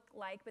they look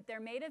like, but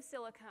they're made of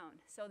silicone.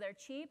 So they're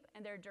cheap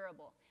and they're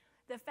durable.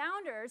 The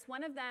founders,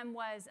 one of them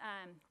was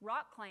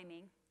rock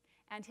climbing,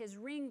 and his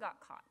ring got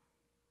caught.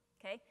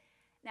 Okay?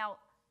 Now,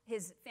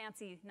 his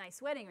fancy,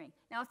 nice wedding ring.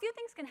 Now, a few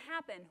things can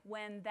happen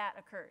when that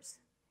occurs.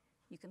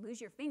 You can lose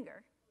your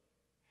finger.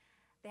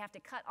 They have to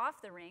cut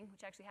off the ring,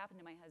 which actually happened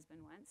to my husband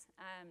once.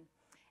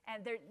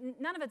 And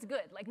none of it's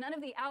good. Like, none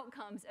of the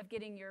outcomes of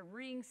getting your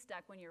ring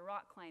stuck when you're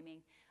rock climbing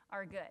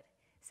are good.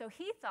 So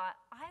he thought,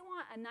 I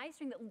want a nice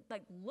ring that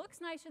like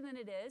looks nicer than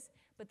it is,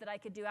 but that I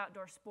could do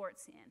outdoor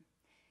sports in.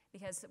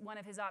 Because one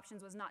of his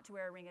options was not to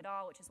wear a ring at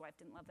all, which his wife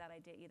didn't love that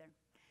idea either.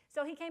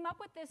 So he came up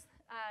with this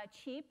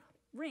cheap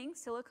ring,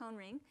 silicone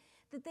ring,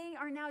 that they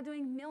are now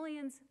doing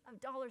millions of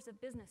dollars of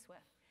business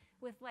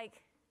with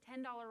like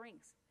 $10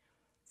 rings.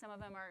 Some of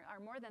them are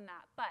more than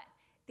that. But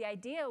the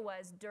idea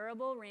was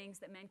durable rings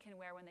that men can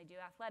wear when they do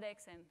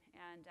athletics, and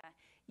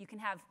you can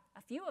have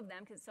a few of them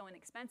because it's so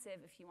inexpensive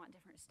if you want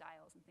different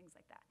styles and things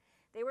like that.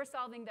 They were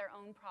solving their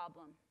own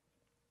problem,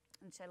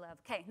 which I love.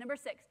 Okay, number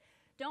 6,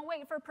 don't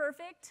wait for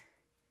perfect,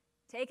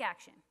 take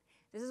action.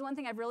 This is one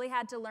thing I've really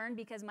had to learn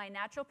because my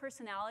natural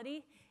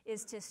personality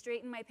is to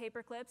straighten my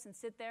paper clips and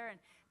sit there and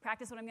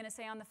practice what I'm going to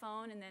say on the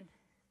phone and then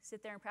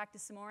sit there and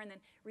practice some more and then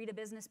read a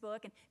business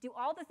book and do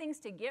all the things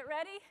to get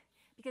ready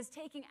because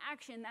taking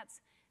action,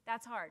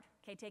 that's hard,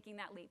 okay, taking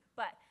that leap.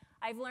 But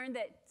I've learned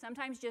that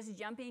sometimes just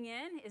jumping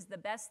in is the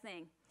best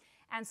thing.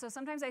 And so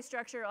sometimes I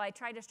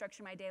try to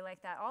structure my day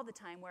like that all the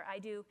time where I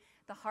do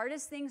the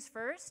hardest things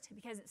first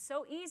because it's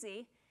so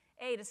easy,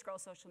 A, to scroll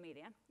social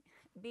media,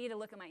 B, to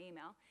look at my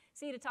email,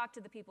 C, to talk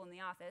to the people in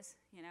the office,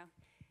 you know,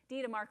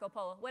 D, to Marco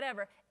Polo,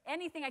 whatever,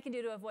 anything I can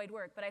do to avoid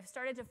work. But I've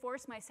started to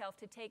force myself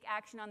to take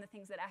action on the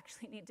things that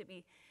actually need to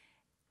be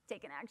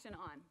taken action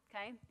on,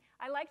 okay?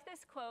 I liked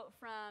this quote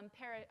from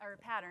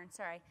Pattern,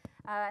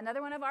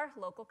 another one of our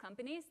local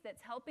companies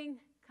that's helping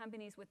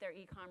companies with their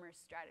e-commerce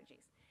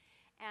strategies.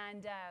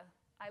 And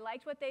I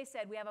liked what they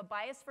said. We have a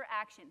bias for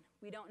action.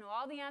 We don't know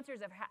all the answers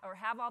or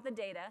have all the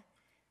data.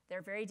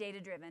 They're very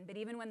data-driven. But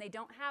even when they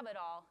don't have it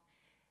all,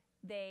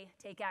 they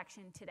take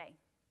action today.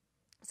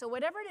 So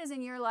whatever it is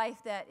in your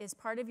life that is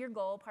part of your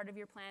goal, part of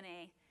your plan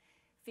A,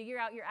 figure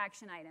out your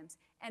action items.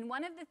 And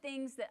one of the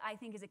things that I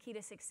think is a key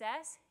to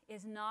success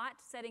is not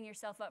setting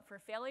yourself up for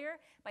failure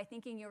by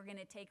thinking you're going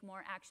to take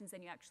more actions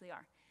than you actually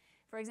are.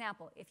 For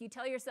example, if you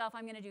tell yourself,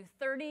 I'm going to do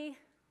 30,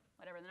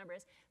 whatever the number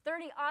is,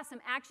 30 awesome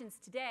actions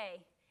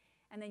today,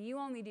 and then you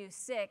only do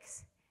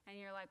 6, and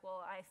you're like,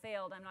 well, I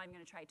failed, I'm not even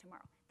going to try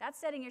tomorrow. That's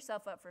setting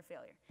yourself up for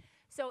failure.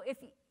 So if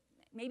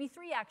maybe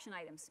 3 action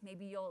items,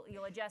 maybe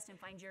you'll adjust and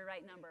find your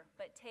right number,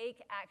 but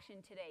take action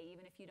today,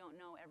 even if you don't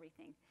know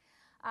everything.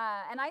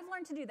 And I've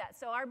learned to do that.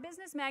 So our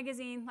business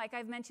magazine, like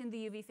I've mentioned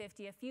the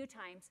UV50 a few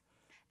times,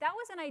 that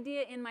was an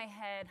idea in my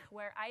head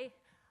where I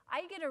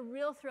get a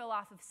real thrill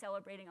off of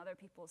celebrating other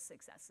people's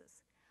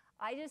successes.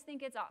 I just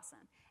think it's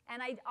awesome.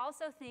 And I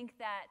also think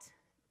that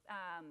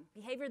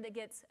behavior that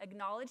gets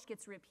acknowledged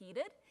gets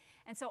repeated.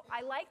 And so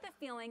I like the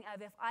feeling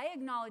of if I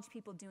acknowledge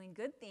people doing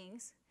good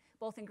things,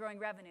 both in growing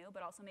revenue,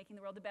 but also making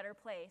the world a better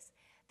place,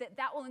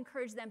 that will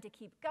encourage them to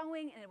keep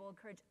going, and it will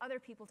encourage other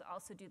people to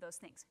also do those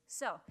things.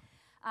 So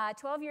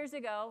 12 years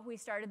ago, we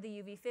started the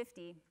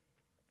UV50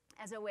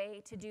 as a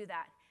way to do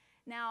that.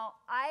 Now,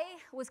 I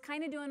was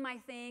kind of doing my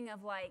thing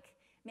of like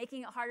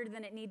making it harder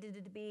than it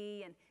needed to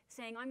be and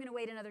saying, I'm going to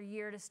wait another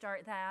year to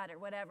start that or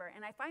whatever.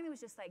 And I finally was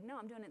just like, no,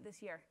 I'm doing it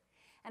this year.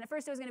 And at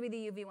first it was going to be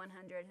the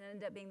UV100, and it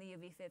ended up being the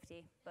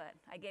UV50, but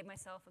I gave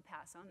myself a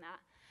pass on that.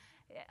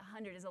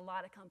 100 is a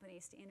lot of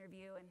companies to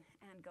interview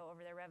and go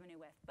over their revenue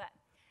with. But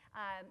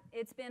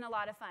it's been a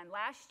lot of fun.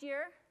 Last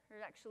year,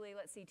 or actually,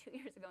 let's see, 2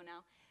 years ago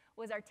now,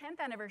 was our 10th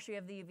anniversary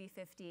of the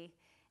UV50.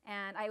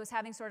 And I was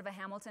having sort of a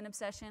Hamilton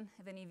obsession.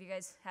 Have any of you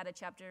guys had a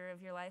chapter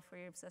of your life where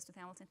you're obsessed with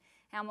Hamilton?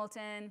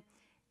 Hamilton,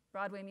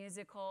 Broadway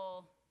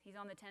musical, he's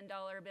on the $10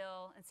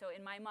 bill. And so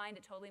in my mind,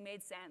 it totally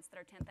made sense that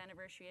our 10th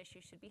anniversary issue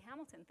should be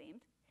Hamilton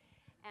themed.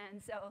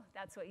 And so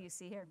that's what you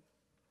see here.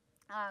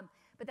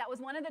 But that was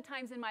one of the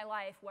times in my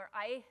life where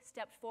I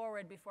stepped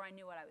forward before I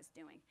knew what I was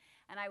doing.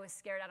 And I was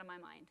scared out of my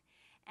mind.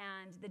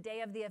 And the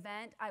day of the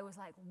event, I was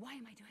like, why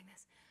am I doing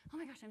this? Oh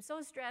my gosh, I'm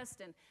so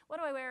stressed, and what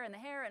do I wear, and the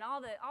hair, and all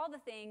the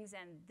things,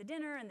 and the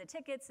dinner, and the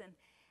tickets.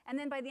 And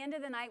then by the end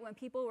of the night, when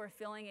people were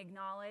feeling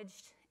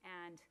acknowledged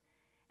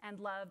and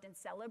loved and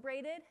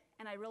celebrated,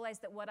 and I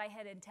realized that what I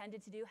had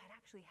intended to do had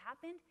actually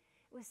happened,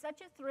 it was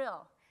such a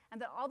thrill.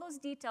 And that all those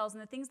details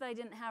and the things that I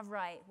didn't have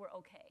right were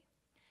okay.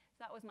 So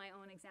that was my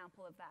own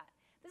example of that.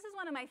 This is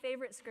one of my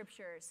favorite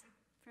scriptures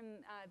from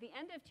the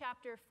end of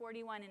chapter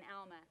 41 in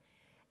Alma.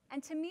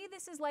 And to me,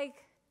 this is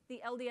like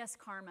the LDS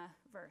karma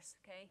verse,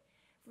 okay?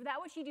 For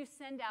that which you do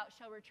send out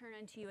shall return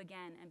unto you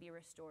again and be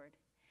restored.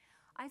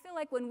 I feel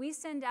like when we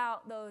send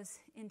out those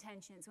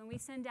intentions, when we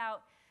send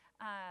out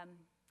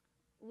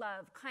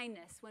love,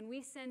 kindness, when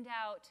we send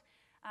out,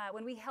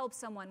 when we help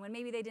someone, when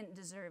maybe they didn't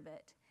deserve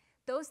it,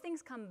 those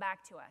things come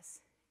back to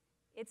us.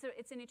 It's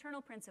an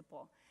eternal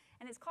principle.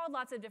 And it's called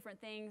lots of different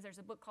things. There's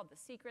a book called The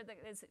Secret that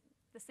is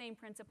the same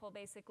principle,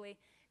 basically.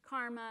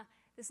 Karma,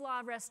 this law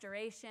of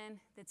restoration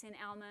that's in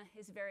Alma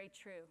is very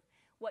true.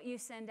 What you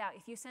send out,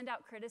 if you send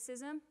out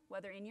criticism,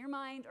 whether in your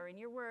mind or in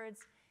your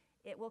words,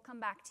 it will come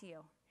back to you.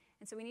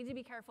 And so we need to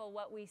be careful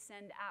what we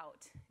send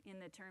out in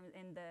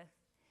the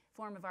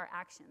form of our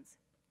actions,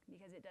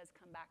 because it does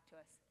come back to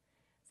us.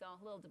 So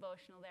a little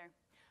devotional there.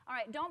 All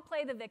right, don't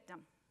play the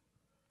victim.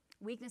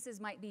 Weaknesses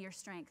might be your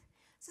strength.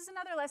 This is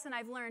another lesson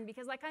I've learned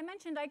because, like I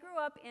mentioned, I grew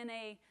up in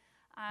a,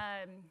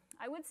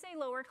 I would say,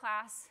 lower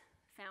class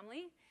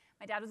family.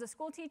 My dad was a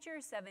school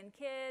teacher, 7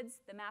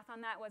 kids. The math on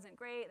that wasn't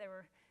great. There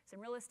were some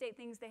real estate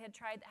things they had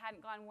tried that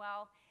hadn't gone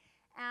well.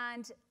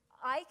 And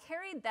I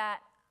carried that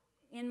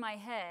in my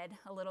head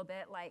a little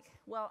bit, like,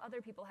 well,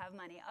 other people have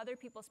money. Other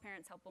people's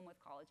parents help them with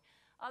college.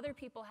 Other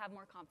people have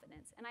more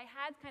confidence. And I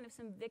had kind of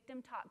some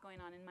victim talk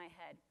going on in my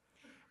head.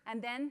 And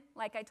then,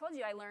 like I told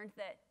you, I learned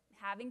that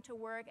having to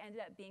work ended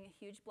up being a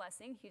huge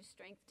blessing, huge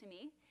strength to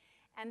me.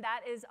 And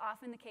that is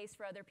often the case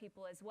for other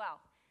people as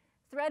well.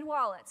 Thread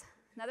wallets,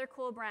 another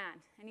cool brand.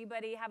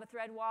 Anybody have a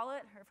Thread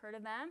wallet or have heard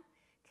of them?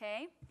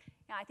 Okay.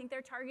 Yeah, I think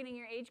they're targeting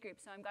your age group,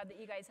 so I'm glad that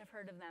you guys have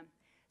heard of them.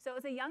 So it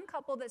was a young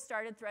couple that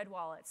started Thread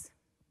wallets,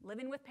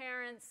 living with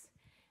parents,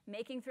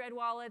 making Thread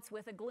wallets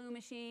with a glue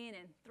machine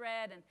and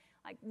thread and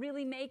like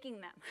really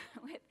making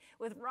them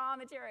with raw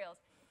materials.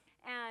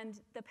 And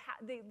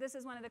this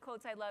is one of the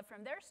quotes I love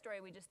from their story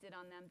we just did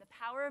on them. The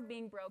power of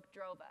being broke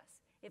drove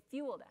us. It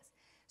fueled us.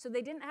 So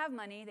they didn't have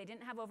money. They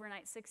didn't have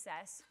overnight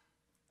success.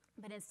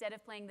 But instead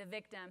of playing the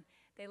victim,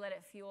 they let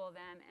it fuel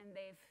them. And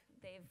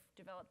they've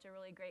developed a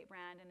really great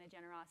brand and a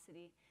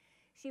generosity.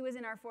 She was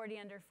in our 40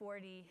 Under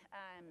 40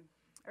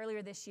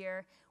 earlier this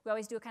year. We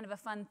always do a kind of a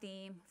fun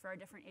theme for our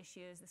different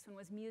issues. This one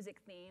was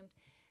music themed.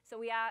 So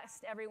we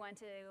asked everyone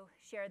to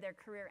share their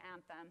career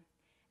anthem.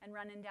 And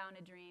Runnin' Down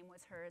a Dream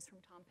was hers from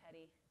Tom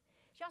Petty.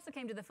 She also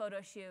came to the photo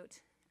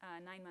shoot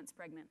 9 months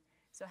pregnant.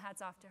 So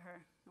hats off to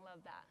her. I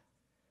love that.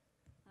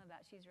 Love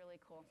that. She's really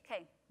cool.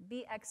 Okay,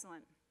 be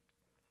excellent.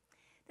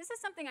 This is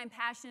something I'm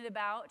passionate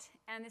about,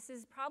 and this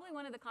is probably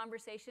one of the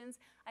conversations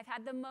I've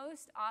had the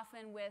most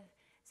often with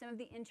some of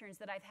the interns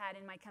that I've had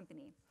in my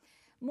company.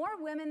 More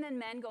women than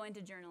men go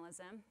into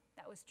journalism.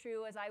 That was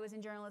true as I was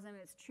in journalism, and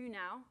it's true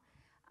now.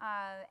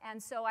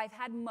 And so I've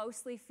had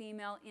mostly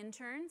female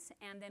interns,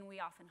 and then we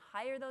often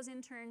hire those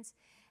interns,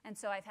 and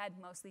so I've had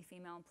mostly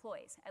female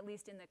employees, at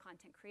least in the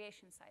content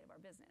creation side of our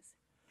business.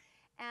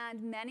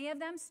 And many of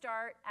them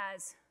start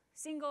as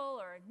single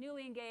or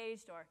newly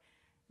engaged or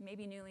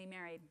maybe newly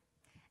married.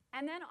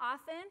 And then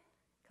often,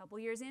 a couple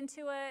years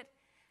into it,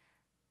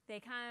 they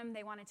come,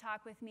 they want to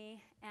talk with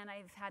me, and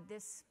I've had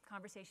this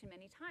conversation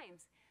many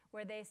times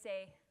where they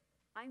say,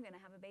 I'm going to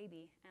have a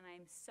baby, and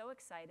I'm so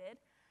excited.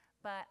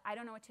 But I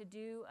don't know what to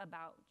do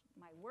about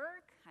my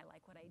work. I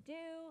like what I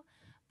do,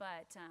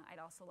 but I'd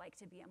also like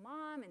to be a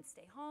mom and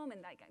stay home,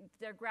 and like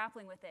they're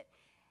grappling with it.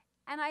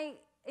 And I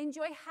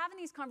enjoy having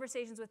these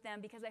conversations with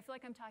them because I feel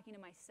like I'm talking to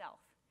myself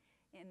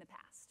in the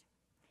past,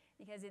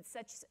 because it's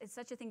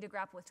such a thing to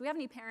grapple with. Do we have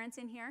any parents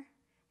in here?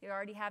 You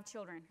already have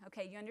children.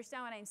 Okay, you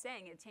understand what I'm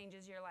saying? It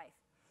changes your life.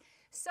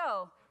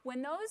 So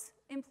when those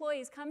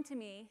employees come to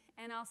me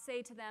and I'll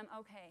say to them,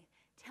 okay,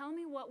 tell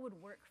me what would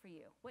work for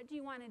you. What do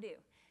you want to do?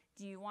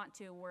 Do you want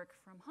to work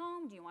from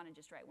home? Do you want to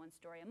just write 1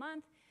 story a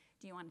month?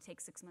 Do you want to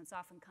take 6 months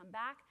off and come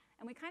back?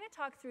 And we kind of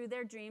talk through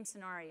their dream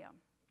scenario.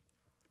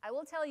 I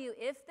will tell you,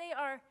 if they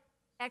are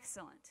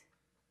excellent,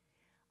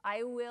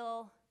 I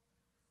will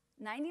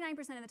 99%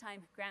 of the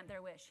time grant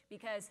their wish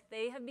because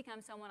they have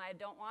become someone I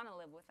don't want to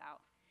live without.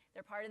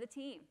 They're part of the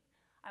team.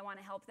 I want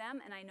to help them,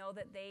 and I know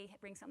that they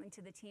bring something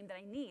to the team that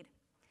I need.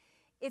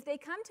 If they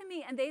come to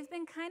me and they've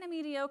been kind of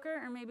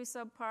mediocre or maybe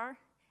subpar,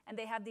 and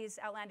they have these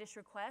outlandish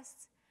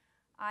requests,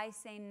 I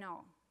say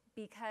no,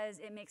 because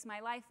it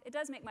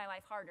does make my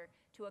life harder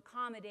to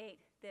accommodate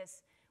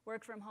this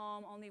work from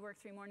home, only work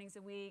 3 mornings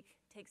a week,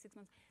 take 6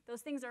 months.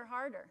 Those things are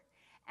harder.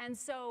 And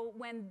so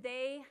when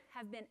they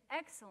have been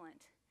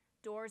excellent,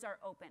 doors are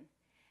open.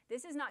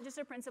 This is not just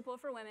a principle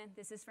for women.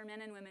 This is for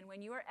men and women.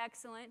 When you are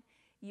excellent,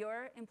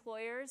 your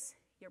employers,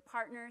 your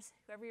partners,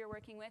 whoever you're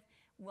working with,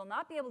 will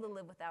not be able to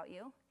live without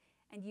you,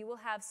 and you will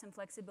have some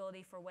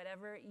flexibility for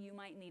whatever you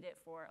might need it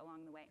for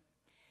along the way.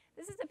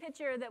 This is a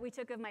picture that we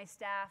took of my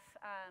staff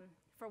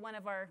for one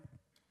of our,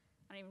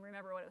 I don't even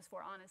remember what it was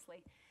for,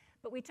 honestly.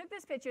 But we took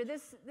this picture.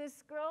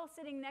 This girl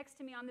sitting next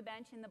to me on the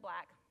bench in the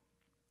black,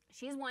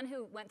 she's one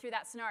who went through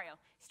that scenario.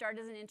 She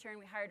started as an intern.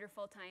 We hired her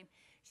full-time.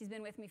 She's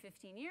been with me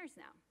 15 years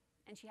now,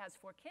 and she has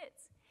 4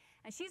 kids.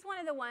 And she's one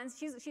of the ones,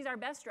 she's our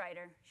best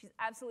writer. She's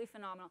absolutely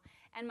phenomenal.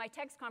 And my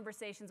text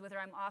conversations with her,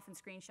 I'm often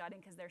screenshotting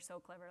because they're so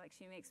clever. Like,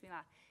 she makes me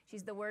laugh.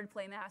 She's the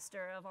wordplay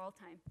master of all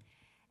time.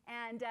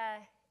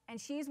 And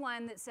she's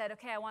one that said,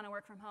 okay, I want to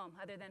work from home,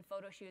 other than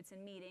photo shoots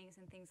and meetings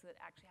and things that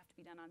actually have to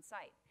be done on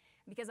site.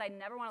 Because I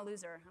never want to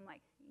lose her, I'm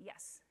like,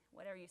 yes,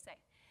 whatever you say.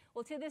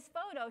 Well, to this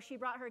photo, she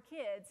brought her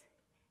kids.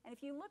 And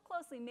if you look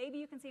closely, maybe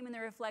you can see them in the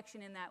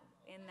reflection in that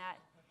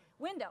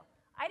window.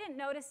 I didn't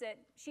notice it.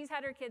 She's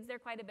had her kids there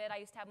quite a bit. I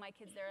used to have my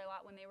kids there a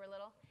lot when they were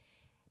little.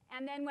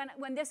 And then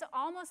when this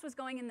almost was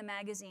going in the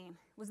magazine,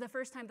 was the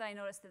first time that I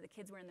noticed that the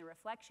kids were in the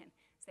reflection.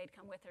 So they'd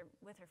come with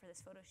her for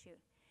this photo shoot.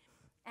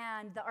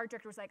 And the art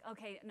director was like,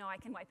 okay, no, I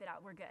can wipe it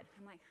out. We're good.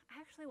 I'm like, I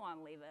actually want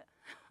to leave it.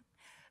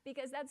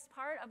 Because that's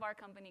part of our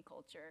company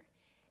culture.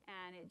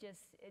 And it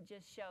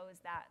just shows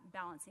that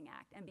balancing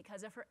act. And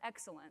because of her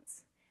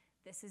excellence,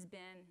 this has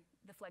been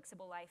the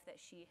flexible life that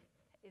she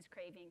is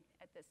craving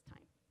at this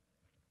time.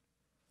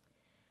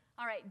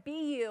 All right,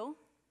 be you.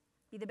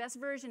 Be the best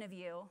version of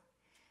you,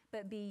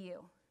 but be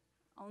you.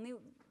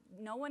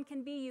 No one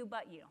can be you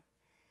but you.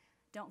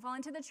 Don't fall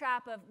into the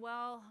trap of,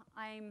 well,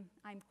 I'm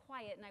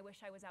quiet and I wish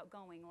I was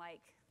outgoing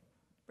like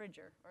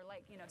Bridger or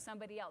like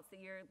somebody else that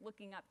you're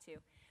looking up to.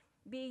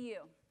 Be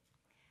you.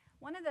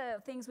 One of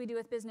the things we do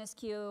with Business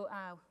Q,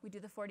 we do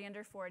the 40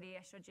 under 40.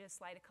 I showed you a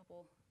slide a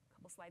couple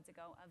slides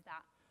ago of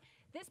that.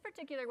 This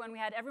particular one, we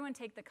had everyone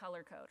take the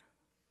color code.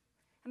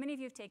 How many of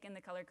you have taken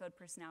the color code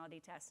personality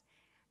test?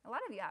 A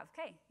lot of you have.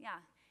 Okay, yeah.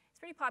 It's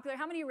pretty popular.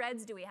 How many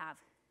reds do we have?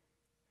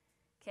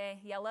 Okay,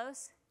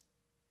 yellows,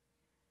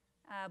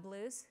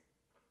 blues,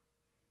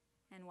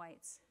 and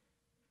whites.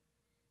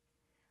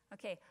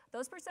 Okay,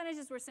 those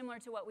percentages were similar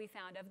to what we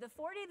found. Of the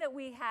 40 that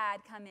we had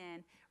come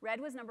in, red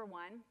was number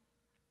 1,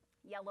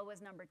 yellow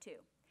was number 2.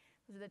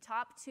 Those are the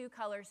top 2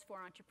 colors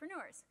for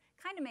entrepreneurs.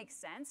 Kind of makes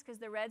sense because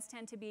the reds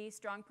tend to be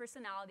strong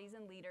personalities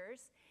and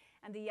leaders,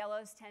 and the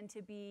yellows tend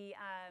to be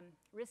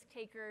risk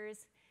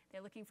takers.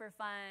 They're looking for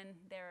fun.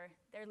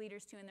 They're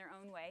leaders too in their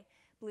own way.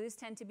 Blues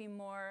tend to be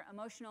more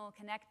emotional,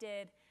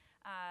 connected,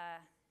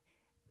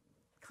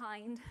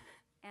 kind,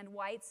 and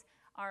whites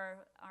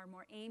are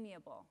more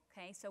amiable.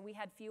 Okay, so we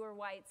had fewer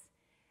whites.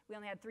 We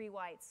only had 3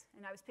 whites,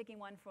 and I was picking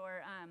one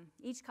for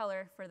each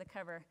color for the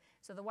cover.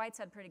 So the whites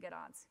had pretty good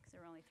odds because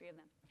there were only 3 of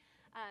them.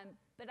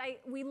 But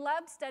we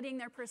loved studying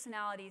their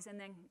personalities and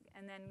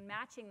then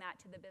matching that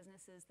to the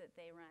businesses that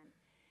they run.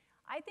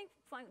 I think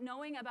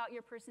knowing about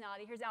your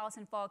personality, here's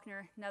Allison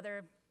Faulkner,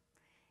 another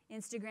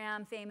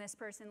Instagram famous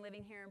person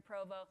living here in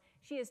Provo.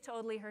 She is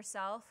totally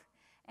herself,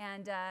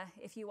 and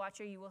if you watch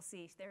her, you will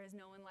see there is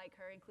no one like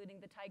her, including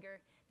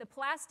the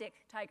plastic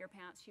tiger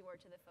pants she wore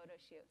to the photo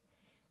shoot.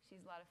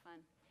 She's a lot of fun.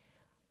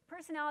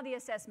 Personality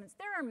assessments,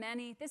 there are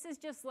many. This is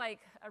just like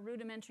a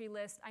rudimentary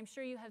list. I'm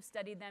sure you have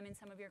studied them in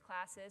some of your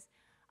classes.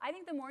 I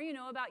think the more you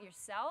know about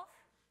yourself,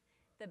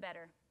 the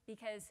better,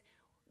 because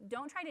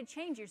don't try to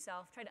change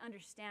yourself, try to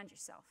understand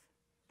yourself.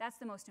 That's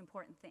the most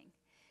important thing,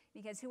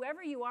 because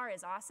whoever you are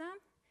is awesome.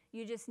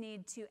 You just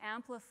need to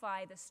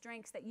amplify the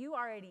strengths that you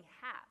already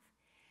have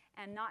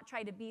and not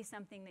try to be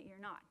something that you're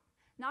not.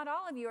 Not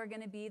all of you are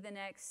going to be the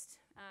next,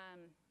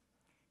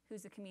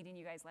 who's the comedian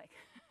you guys like?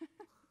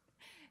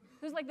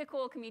 Who's like the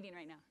cool comedian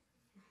right now?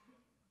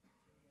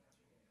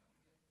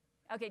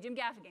 Okay, Jim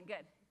Gaffigan,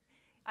 good.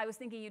 I was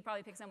thinking you'd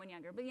probably pick someone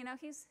younger, but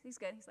he's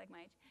good. He's like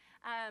my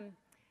age.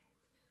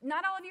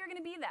 Not all of you are going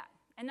to be that,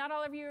 and not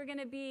all of you are going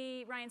to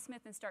be Ryan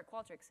Smith and start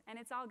Qualtrics, and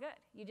it's all good.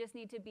 You just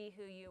need to be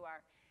who you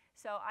are.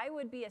 So I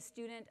would be a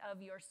student of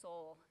your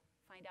soul.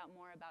 Find out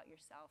more about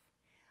yourself.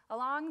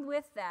 Along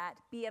with that,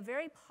 be a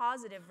very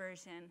positive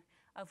version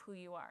of who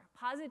you are.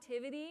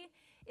 Positivity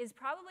is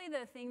probably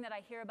the thing that I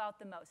hear about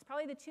the most.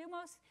 Probably the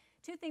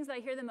two things that I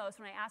hear the most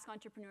when I ask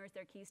entrepreneurs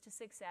their keys to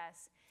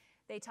success.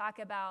 They talk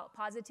about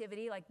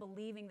positivity, like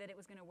believing that it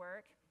was going to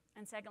work.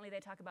 And secondly, they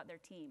talk about their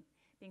team,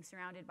 being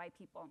surrounded by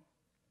people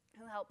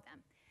who help them.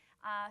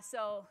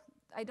 So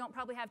I don't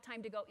probably have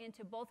time to go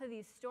into both of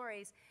these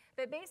stories.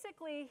 But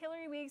basically,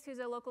 Hillary Weeks, who's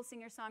a local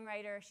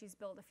singer-songwriter, she's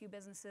built a few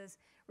businesses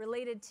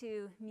related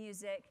to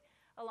music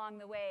along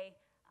the way.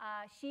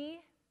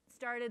 She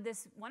started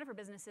one of her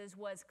businesses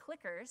was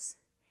clickers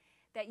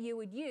that you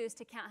would use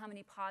to count how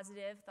many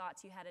positive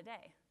thoughts you had a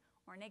day,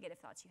 or negative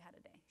thoughts you had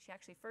a day. She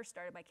actually first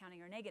started by counting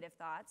her negative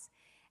thoughts,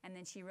 and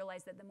then she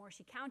realized that the more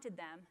she counted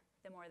them,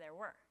 the more there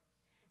were.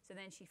 So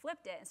then she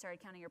flipped it and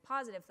started counting her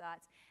positive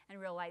thoughts and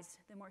realized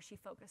the more she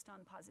focused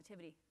on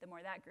positivity, the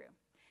more that grew.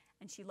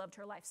 And she loved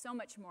her life so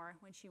much more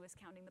when she was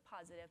counting the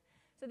positive.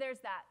 So there's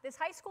that. This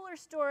high schooler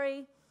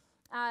story,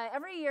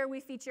 every year we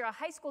feature a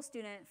high school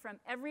student from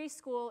every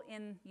school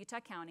in Utah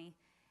County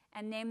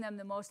and name them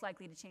the most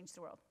likely to change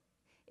the world.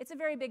 It's a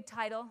very big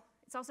title.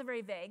 It's also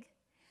very vague,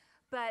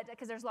 but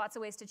because there's lots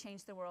of ways to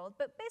change the world.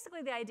 But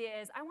basically the idea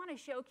is I want to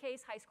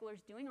showcase high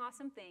schoolers doing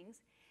awesome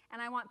things,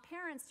 and I want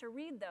parents to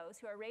read those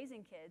who are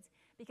raising kids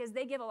because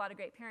they give a lot of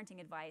great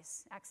parenting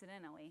advice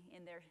accidentally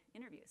in their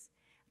interviews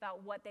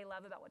about what they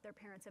love, about what their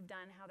parents have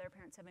done, how their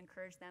parents have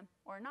encouraged them,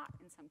 or not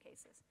in some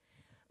cases.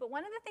 But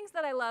one of the things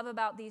that I love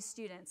about these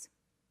students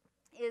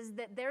is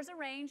that there's a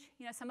range.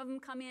 You know, some of them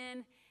come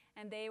in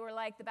and they were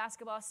like the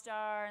basketball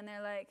star, and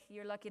they're like,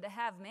 you're lucky to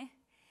have me.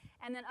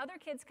 And then other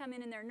kids come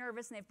in and they're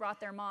nervous, and they've brought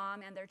their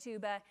mom and their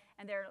tuba,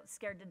 and they're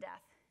scared to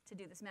death to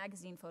do this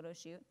magazine photo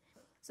shoot.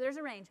 So there's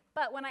a range.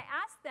 But when I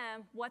ask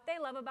them what they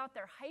love about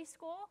their high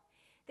school,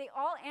 they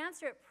all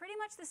answer it pretty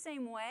much the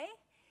same way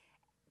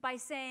by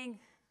saying,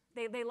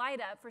 they light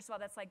up. First of all,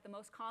 that's like the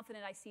most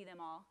confident I see them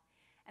all.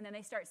 And then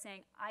they start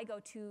saying, I go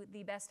to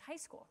the best high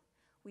school.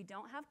 We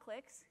don't have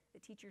cliques. The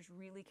teachers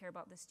really care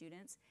about the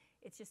students.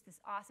 It's just this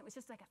awesome, it's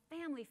just like a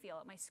family feel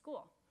at my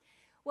school.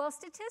 Well,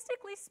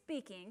 statistically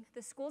speaking,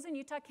 the schools in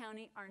Utah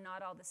County are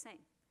not all the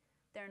same.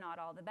 They're not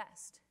all the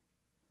best,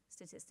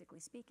 statistically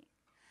speaking.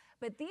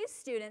 But these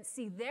students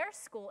see their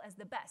school as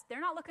the best.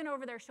 They're not looking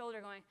over their shoulder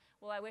going,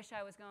 well, I wish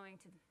I was going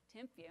to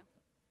Timpview.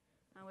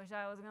 I wish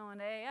I was going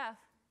to AF.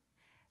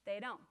 They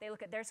don't. They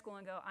look at their school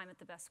and go, I'm at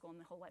the best school in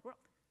the whole wide world.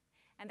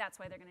 And that's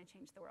why they're going to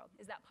change the world,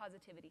 is that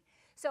positivity.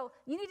 So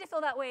you need to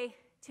feel that way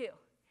too,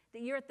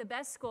 that you're at the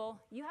best school,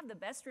 you have the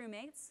best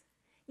roommates,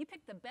 you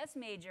picked the best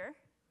major,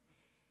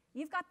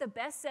 you've got the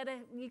best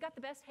you got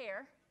the best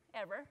hair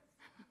ever.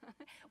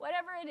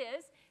 Whatever it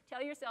is,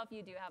 tell yourself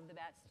you do have the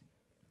best.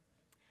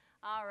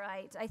 All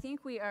right, I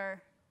think we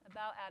are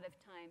about out of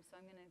time, so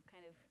I'm going to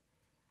kind of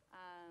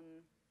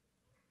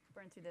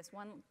burn through this. Do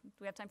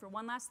we have time for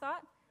one last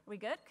thought? Are we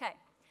good? Okay.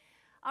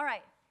 All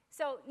right.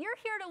 So you're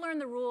here to learn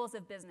the rules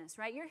of business,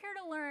 right? You're here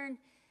to learn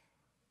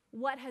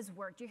what has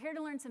worked. You're here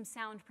to learn some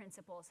sound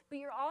principles, but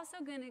you're also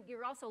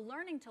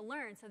learning to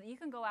learn so that you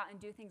can go out and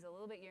do things a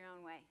little bit your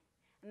own way,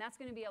 and that's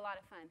going to be a lot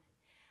of fun.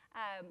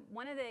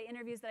 One of the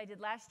interviews that I did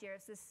last year,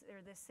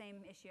 this same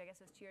issue, I guess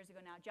it was 2 years ago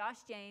now, Josh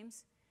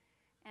James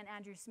and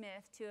Andrew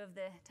Smith, two of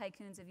the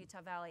tycoons of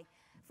Utah Valley.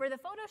 For the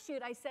photo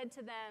shoot, I said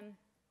to them,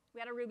 we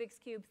had a Rubik's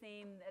Cube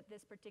theme at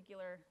this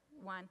particular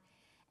one,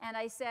 and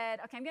I said,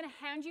 okay, I'm going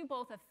to hand you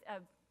both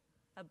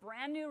a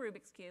brand new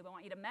Rubik's Cube. I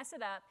want you to mess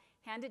it up,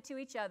 hand it to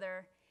each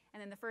other,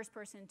 and then the first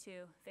person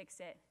to fix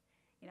it,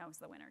 is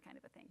the winner kind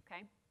of a thing,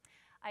 okay?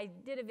 I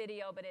did a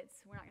video, but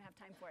we're not going to have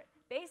time for it.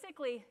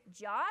 Basically,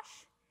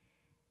 Josh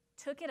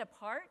took it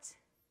apart.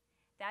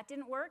 That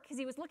didn't work because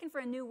he was looking for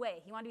a new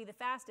way. He wanted to be the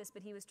fastest,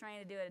 but he was trying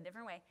to do it a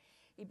different way.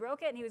 He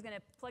broke it, and he was going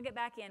to plug it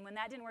back in. When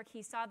that didn't work,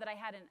 he saw that I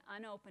had an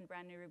unopened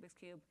brand new Rubik's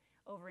Cube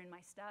over in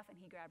my stuff, and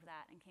he grabbed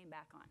that and came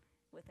back on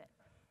with it.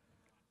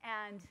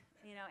 And,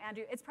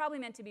 Andrew, it's probably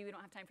meant to be, we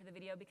don't have time for the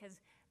video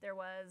because there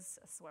was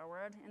a swear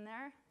word in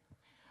there.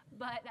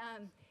 But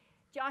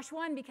Josh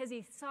won because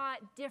he saw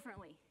it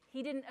differently.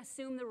 He didn't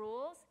assume the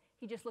rules.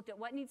 He just looked at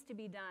what needs to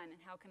be done and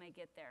how can I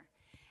get there.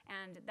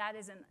 And that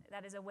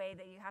is a way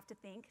that you have to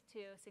think to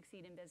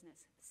succeed in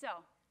business. So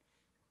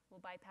we'll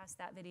bypass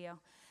that video.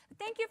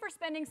 Thank you for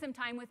spending some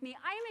time with me.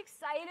 I am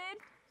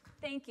excited.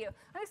 Thank you.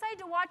 I'm excited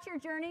to watch your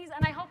journeys,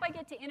 and I hope I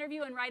get to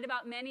interview and write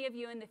about many of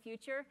you in the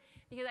future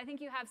because I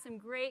think you have some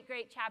great,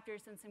 great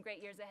chapters and some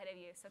great years ahead of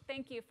you. So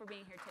thank you for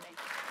being here today.